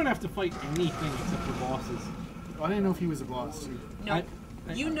 You don't have to fight anything except for bosses. Well, I didn't know if he was a boss, too. No,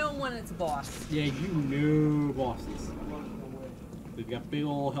 you know when it's a boss. Yeah, you know bosses. They've got big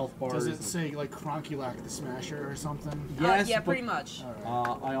old health bars. Does it say, like, Cronkulak the Smasher or something? Yes, yeah, but, pretty much.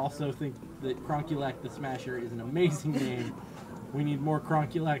 I also think that Cronkulak the Smasher is an amazing name. We need more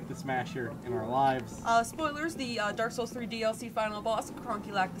Cronkulak the Smasher in our lives. Spoilers, the Dark Souls 3 DLC final boss,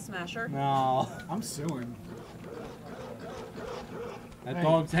 Cronkulak the Smasher. No. I'm suing. That Hey.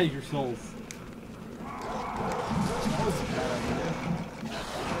 dog's had your souls. That was a bad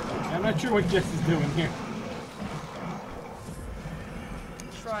idea. I'm not sure what Jess is doing here.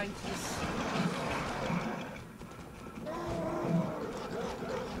 Trying to just...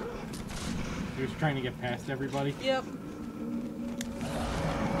 He was trying to get past everybody. Yep.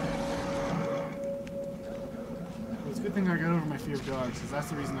 It's a good thing I got over my fear of dogs, because that's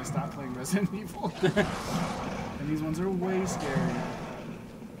the reason I stopped playing Resident Evil. And these ones are way scarier.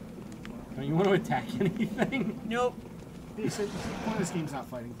 Don't you want to attack anything? Nope. He said the point of this game's not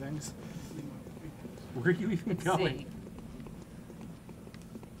fighting things. Where are you even Let's going? see.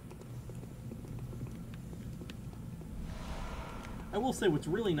 I will say what's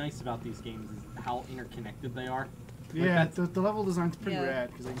really nice about these games is how interconnected they are. Like Yeah, that's- the level design's pretty Yeah.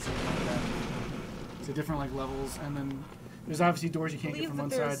 rad, because I can see it like that. So different like levels, and then there's obviously doors you can't get Believe from that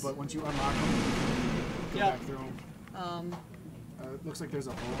one side, there's- but once you unlock them, you can go Yep. back through them. It looks like there's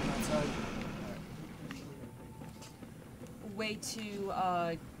a hole on that side. A way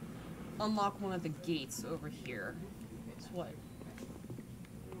to unlock one of the gates over here. It's what?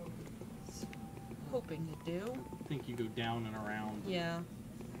 It's hoping to do. I think you go down and around. Yeah.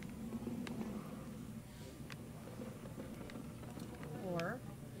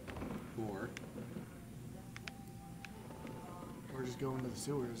 Or just go into the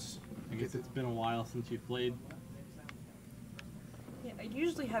sewers. I guess it's been a while since you've played. Yeah, I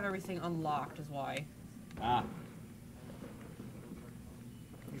usually have everything unlocked, is why. Ah,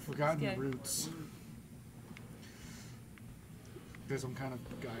 You've forgotten Okay. the roots. There's some kind of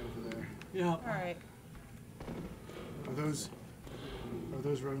guy over there. yeah. Alright. Are those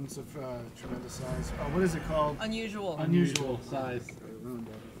rodents of tremendous size? Oh, what is it called? Unusual. Unusual size. I ruined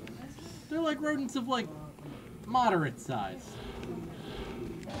everything. They're like rodents of like moderate size.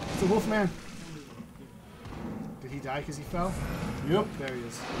 It's a wolf man. Did he die because he fell? Yep. There he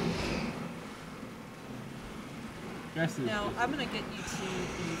is. Jess is Now, I'm gonna get you to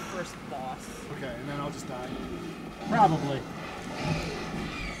the first boss. Okay, and then I'll just die. probably.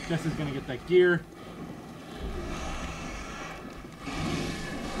 Jess is gonna get that gear.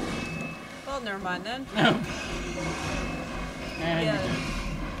 Well, never mind then. And Yeah. you're dead.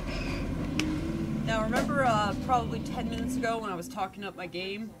 Now, remember probably 10 minutes ago when I was talking up my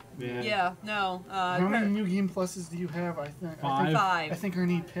game? Yeah. Yeah, no. How many new game pluses do you have? I think Five. Five. I think our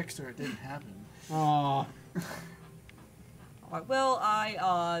need picks or it didn't happen. Aw. Well,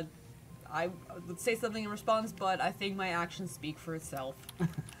 I would say something in response, but I think my actions speak for itself.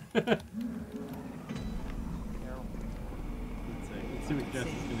 see what Jess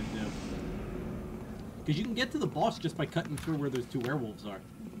is gonna do. Because you can get to the boss just by cutting through where those 2 werewolves are.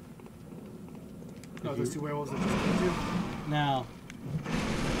 Oh, those 2 werewolves that just killed you? Now,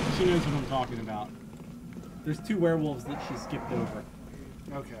 she knows what I'm talking about. There's 2 werewolves that she skipped over.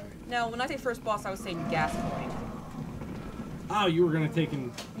 Okay. Now, when I say first boss, I was saying gas point. Oh, you were gonna take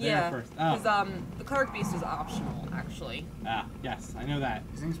him there first. Oh. Because the cleric beast is optional, actually. Ah, yes, I know that.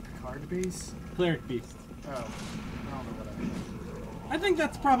 His name's Picard Base? Cleric Beast. Oh. I don't know what I mean. I think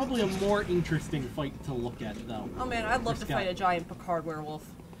that's probably a more interesting fight to look at, though. Oh man, I'd love to fight a giant Picard werewolf.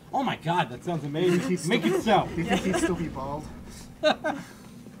 Oh my god, that sounds amazing. Make it so. You think he'd still be bald?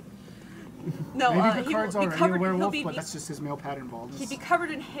 No, maybe Picard's he'd be already covered, a werewolf, be, but that's just his male pattern baldness. He'd be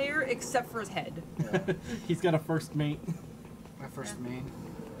covered in hair except for his head. Yeah. He's got a first mate. My first main.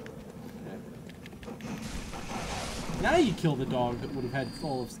 Now you kill the dog that would have had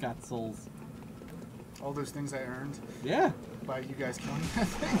all of Scott's souls. All those things I earned Yeah. by you guys killing that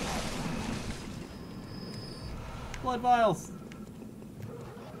thing. Blood vials.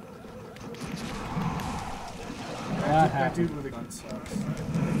 That dude with a gun sucks.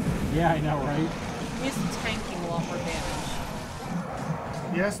 Yeah, I know, right? I'm used to tanking a lot more damage.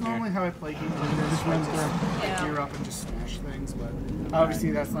 Yeah, that's normally how I play games. Just run through. Yeah. Gear up and just smash things, but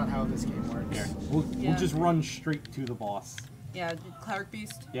obviously that's not how this game works. Here, we'll just run straight to the boss. Yeah, cleric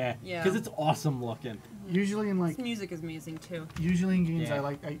beast. Yeah. Yeah. Because it's awesome looking. Usually in like His music is amazing too. usually in games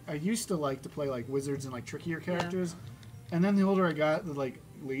Yeah. I used to like to play like wizards and like trickier characters, and then the older I got, the like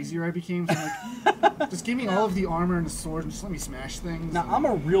lazier I became. So I'm like, just give me all of the armor and the sword and just let me smash things. Now, I'm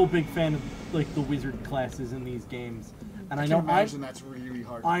a real big fan of like the wizard classes in these games. And I I know can imagine that's really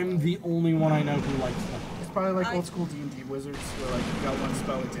hard. to I'm play. the only one I know who likes them. It's probably like old school D&D wizards where like you got one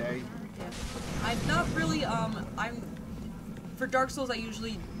spell a day. Yeah. I'm not really, I'm, for Dark Souls I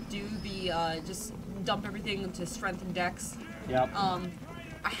usually do the, just dump everything into strength and dex. Yep.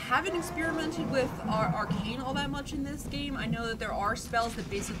 I haven't experimented with arcane all that much in this game. I know that there are spells that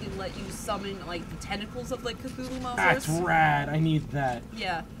basically let you summon like the tentacles of like Cthulhu monsters. That's rad. I need that.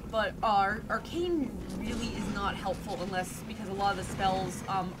 Yeah, but arcane really is not helpful unless because a lot of the spells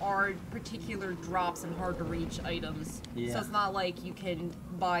are particular drops and hard to reach items. Yeah. So it's not like you can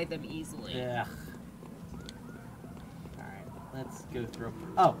buy them easily. Yeah. Alright, let's go through.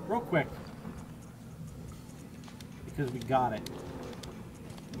 Oh, real quick. Because we got it.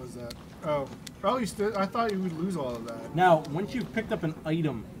 What was that? Oh, you still? I thought you would lose all of that. Now, once you've picked up an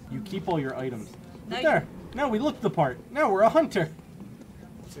item, you keep all your items. Now Right there. Now we look the part. Now we're a hunter.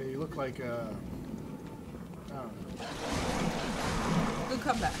 So you look like a. I don't know. Good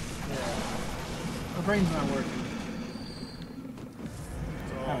comeback. Yeah. My brain's not working.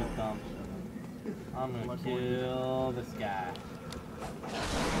 That was dumb. I'm gonna kill this guy.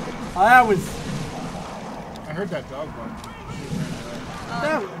 Oh, that was. I heard that dog bark.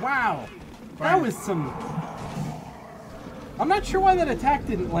 Wow. That was some. I'm not sure why that attack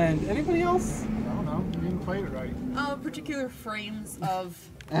didn't land. Anybody else? I don't know. You didn't play it right. Particular frames of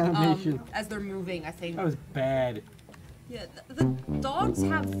Animation. as they're moving, I think. That was bad. Yeah, the dogs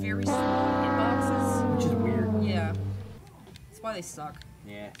have very small hitboxes. Which is weird. Yeah, that's why they suck.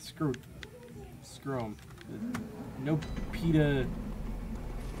 Yeah, screw them. No PETA.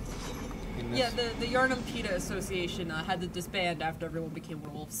 In this. Yeah, the Yarnum PETA Association had to disband after everyone became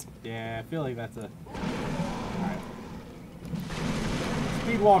werewolves. Yeah, I feel like that's a. Alright.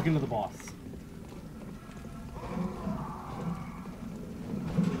 Speed walk into the boss.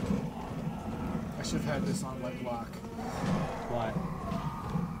 I should have had this on like lock. What?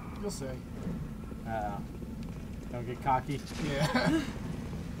 You'll see. Don't get cocky. Yeah.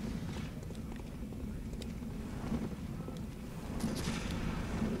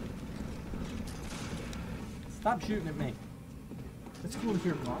 Stop shooting at me. It's cool to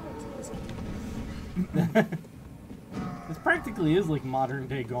hear gauntlets in this game. This practically is like modern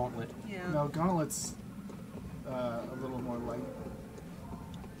day Gauntlet. Yeah. No, Gauntlet's a little more light.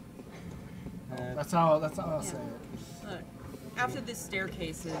 That's how I'll say it. Look, after this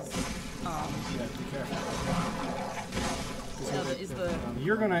staircase is, Yeah, be careful. is the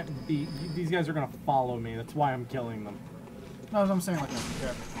You're gonna be. These guys are gonna follow me. That's why I'm killing them. No, I'm saying like be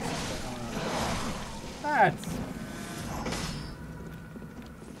careful. That's.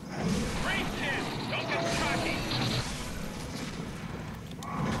 Great kid! Don't get cocky!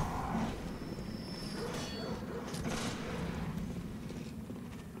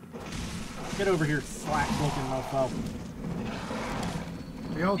 Get over here, slack-looking mofo.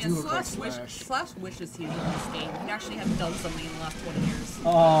 They all do man, look like Slash wishes he was in this game. He actually had done something in the last 20 years.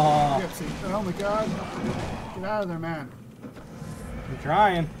 Oh, Yep, see, oh my god. Get out of there, man. I'm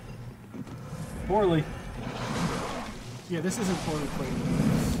trying. Poorly. Yeah, this isn't poorly played.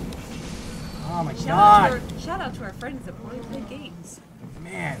 Oh my god! Shout out to our friends at Poorly Played Games.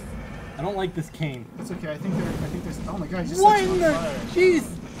 Man, I don't like this cane. It's okay. I think there's. Oh my god! You just What set you in on the? fire.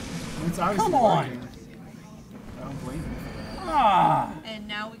 Jeez! It's obviously Come on. working. I don't blame you. Ah! And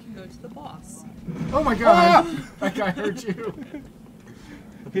now we can go to the boss. Oh my god! That guy hurt you.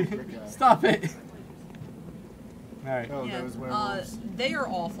 Stop it! Alright. Oh, Yeah, those werewolves. they are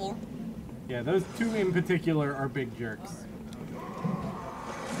awful. Yeah, those two in particular are big jerks.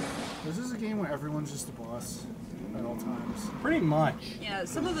 This is a game where everyone's just a boss at all times. Pretty much. Yeah,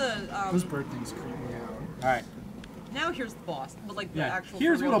 some of the Those bird things creep me out. Alright. now here's the boss, but like the Yeah, actual.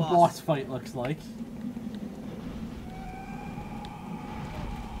 here's for what real a boss fight looks like.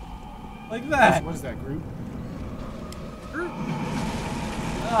 Like that. What is that, Groot?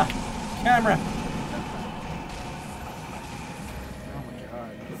 Camera. Oh my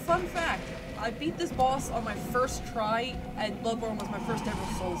god. Fun fact: I beat this boss on my first try, and Bloodborne was my first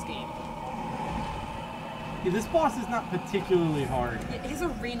ever Souls game. Yeah, this boss is not particularly hard. Yeah, his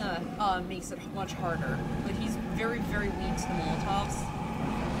arena makes it much harder. Like he's very, very weak to the Molotovs.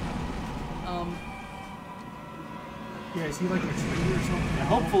 Yeah, is he like a tree or something? Yeah,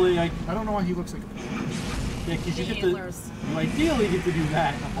 hopefully I... I don't know why he looks like a Yeah, because you The get antlers. to... You ideally get to do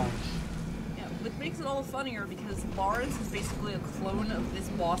that a bunch. Yeah, which makes it all funnier because Lawrence is basically a clone of this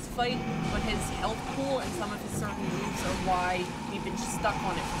boss fight, but his health pool and some of his certain moves are why we've been stuck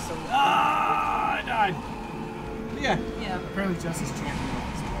on it for so long. Ah, I died. Yeah. Yeah. Apparently Jess is champion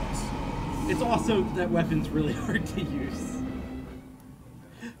of this boss. It's also that weapon's really hard to use.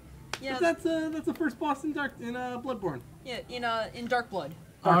 Yeah. But that's the first boss in Bloodborne. Yeah, in Dark Blood.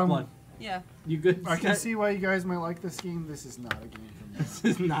 Dark Blood. Yeah. You good? I can Scott? see why you guys might like this game. This is not a game for me. This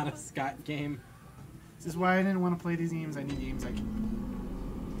is not a Scott game. This is why I didn't want to play these games. I need games I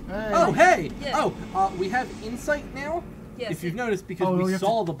can... Hey! Oh, hey! Yeah. Oh, we have insight now. Yes. If you've noticed, because Oh, we we have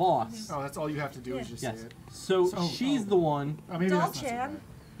saw the boss. Oh, that's all you have to do is Yeah. just Yes. say it. So So- she's oh. the one. Oh, maybe that's not so Doll-chan. bad.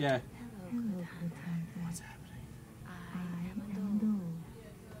 Yeah. What's happening?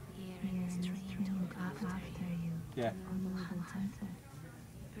 Yeah.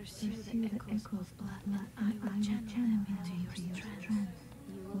 Pursue the echoes of blood, and I will channel them into your strength.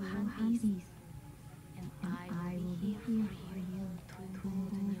 You will have these, and I will be here for you to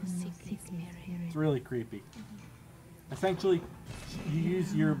embolden your sickly spirit. It's really creepy. Essentially, you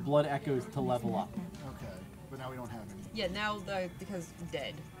use your blood echoes to level up. Okay, but now we don't have any. Yeah, now because I'm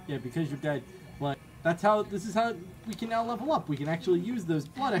dead. Yeah, because you're dead. But that's how. This is how we can now level up. We can actually use those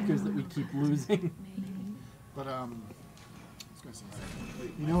blood echoes that we keep losing. But I was gonna say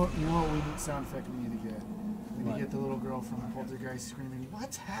something. You know what we need sound effect we need to get? We need What? to get the little girl from Poltergeist screaming,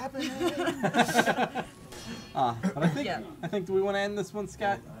 "What's happening?" But Yeah. I think. Do we want to end this one,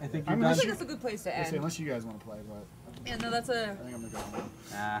 Scott? I think you're I'm I done. think that's a good place to I say, end. unless you guys want to play, but Yeah, no, that's a. I think I'm gonna go home.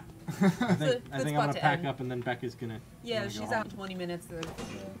 Nah. I Good think I'm spot gonna to pack end. up and then Becca's gonna. Yeah, gonna she's go out home. in 20 minutes.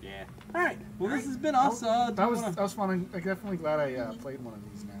 Yeah. All right. Well, this has been us. Do That you was wanna- fun. I'm definitely glad I played one of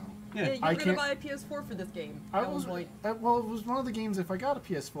these now. Yeah, Yeah. you I were gonna can't- buy a PS4 for this game. I At one was point. well. It was one of the games. If I got a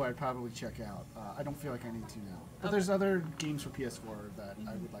PS4, I'd probably check out. I don't feel like I need to now. But Okay. there's other games for PS4 that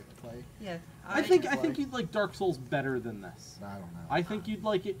I would like to play. Yeah. I think you'd like Dark Souls better than this. I don't know. I think you'd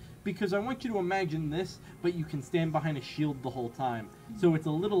like it because I want you to imagine this, but you can stand behind a shield the whole time. So it's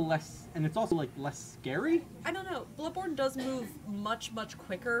a little less, and it's also like less scary. I don't know. Bloodborne does move much, much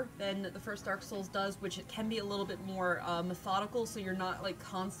quicker than the first Dark Souls does, which it can be a little bit more methodical, so you're not like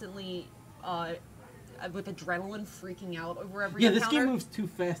constantly with adrenaline freaking out over every Yeah, this encounter. game moves too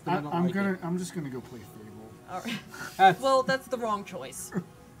fast, and I don't I'm like gonna. it. I'm just gonna go play Fable. All right. That's- Well, that's the wrong choice.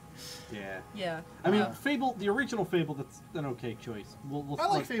 yeah. Yeah. I mean, Fable, the original Fable, that's an okay choice. We'll I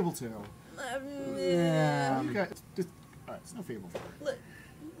like Fable too. Yeah. You got. Just, all right, it's no Fable 4.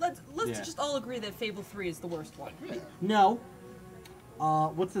 Let's Yeah. just all agree that Fable 3 is the worst one. No.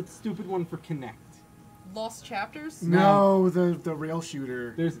 What's that stupid one for Kinect? Lost Chapters? No, the rail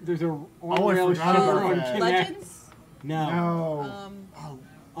shooter. There's a I on-rail forgot shooter about on that. Kinect. Legends? No. No.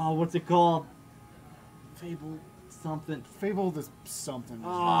 Oh, what's it called? Fable something. Fable the something.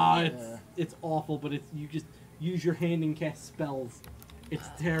 Ah, Yeah. it's awful, but it's you just use your hand and cast spells. It's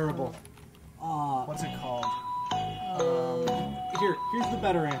terrible. What's it called? Here's the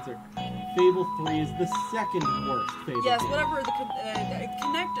better answer. Fable 3 is the second worst Fable Yes, game. whatever.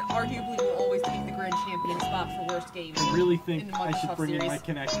 Kinect arguably will always take the grand champion spot for worst game. I really in think the I should Microsoft bring in my series.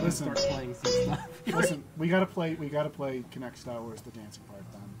 Kinect and Listen. start playing some stuff. Listen, we gotta play Kinect Star Wars: The Dancing Part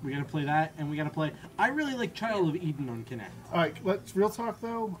then. We gotta play that, and we gotta play. I really like Child of Eden on Kinect. All right, let's real talk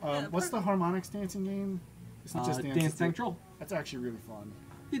though. Yeah, What's the harmonics dancing game? It's not just dance. Dance it's the- Central. That's actually really fun.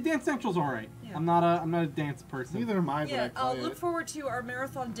 Yeah, Dance Central's alright. Yeah. I'm not a dance person. Neither am I, but Yeah, I play look it. forward to our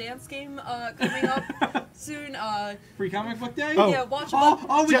marathon dance game coming up soon. Free Comic Book Day? Oh. Yeah, watch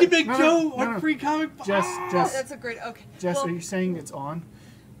Oh, we Je- can make no, Joe no, on no. Free Comic Book. Jess, Oh, Jess, that's a great. Okay. Jess, well, are you saying it's on?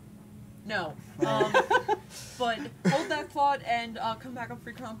 no. But hold that thought and come back on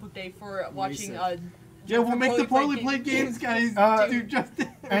Free Comic Book Day for watching. Yeah, we'll make the poorly played games, guys. Do just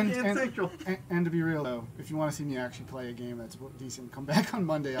And, Dance Central. and to be real though, if you want to see me actually play a game that's decent, come back on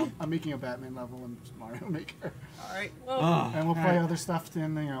Monday. I'm making a Batman level in Mario Maker, All right. Well, and we'll play other stuff.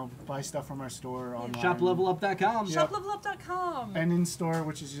 Then buy stuff from our store online. ShopLevlUp.com. ShopLevlUp.com. And in store,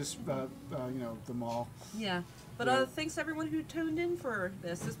 which is just the mall. Yeah. But Yeah. thanks to everyone who tuned in for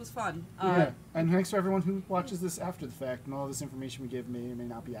this. This was fun. Yeah, and thanks to everyone who watches this after the fact, and all this information we give may or may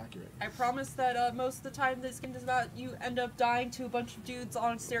not be accurate. I promise that most of the time this game is about you end up dying to a bunch of dudes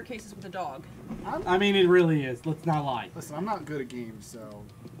on staircases with a dog. I mean, it really is. Let's not lie. Listen, I'm not good at games, so.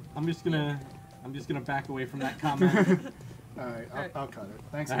 I'm just gonna back away from that comment. All right, I'll cut it.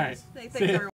 Thanks, All guys. right. Thanks See ya. everyone.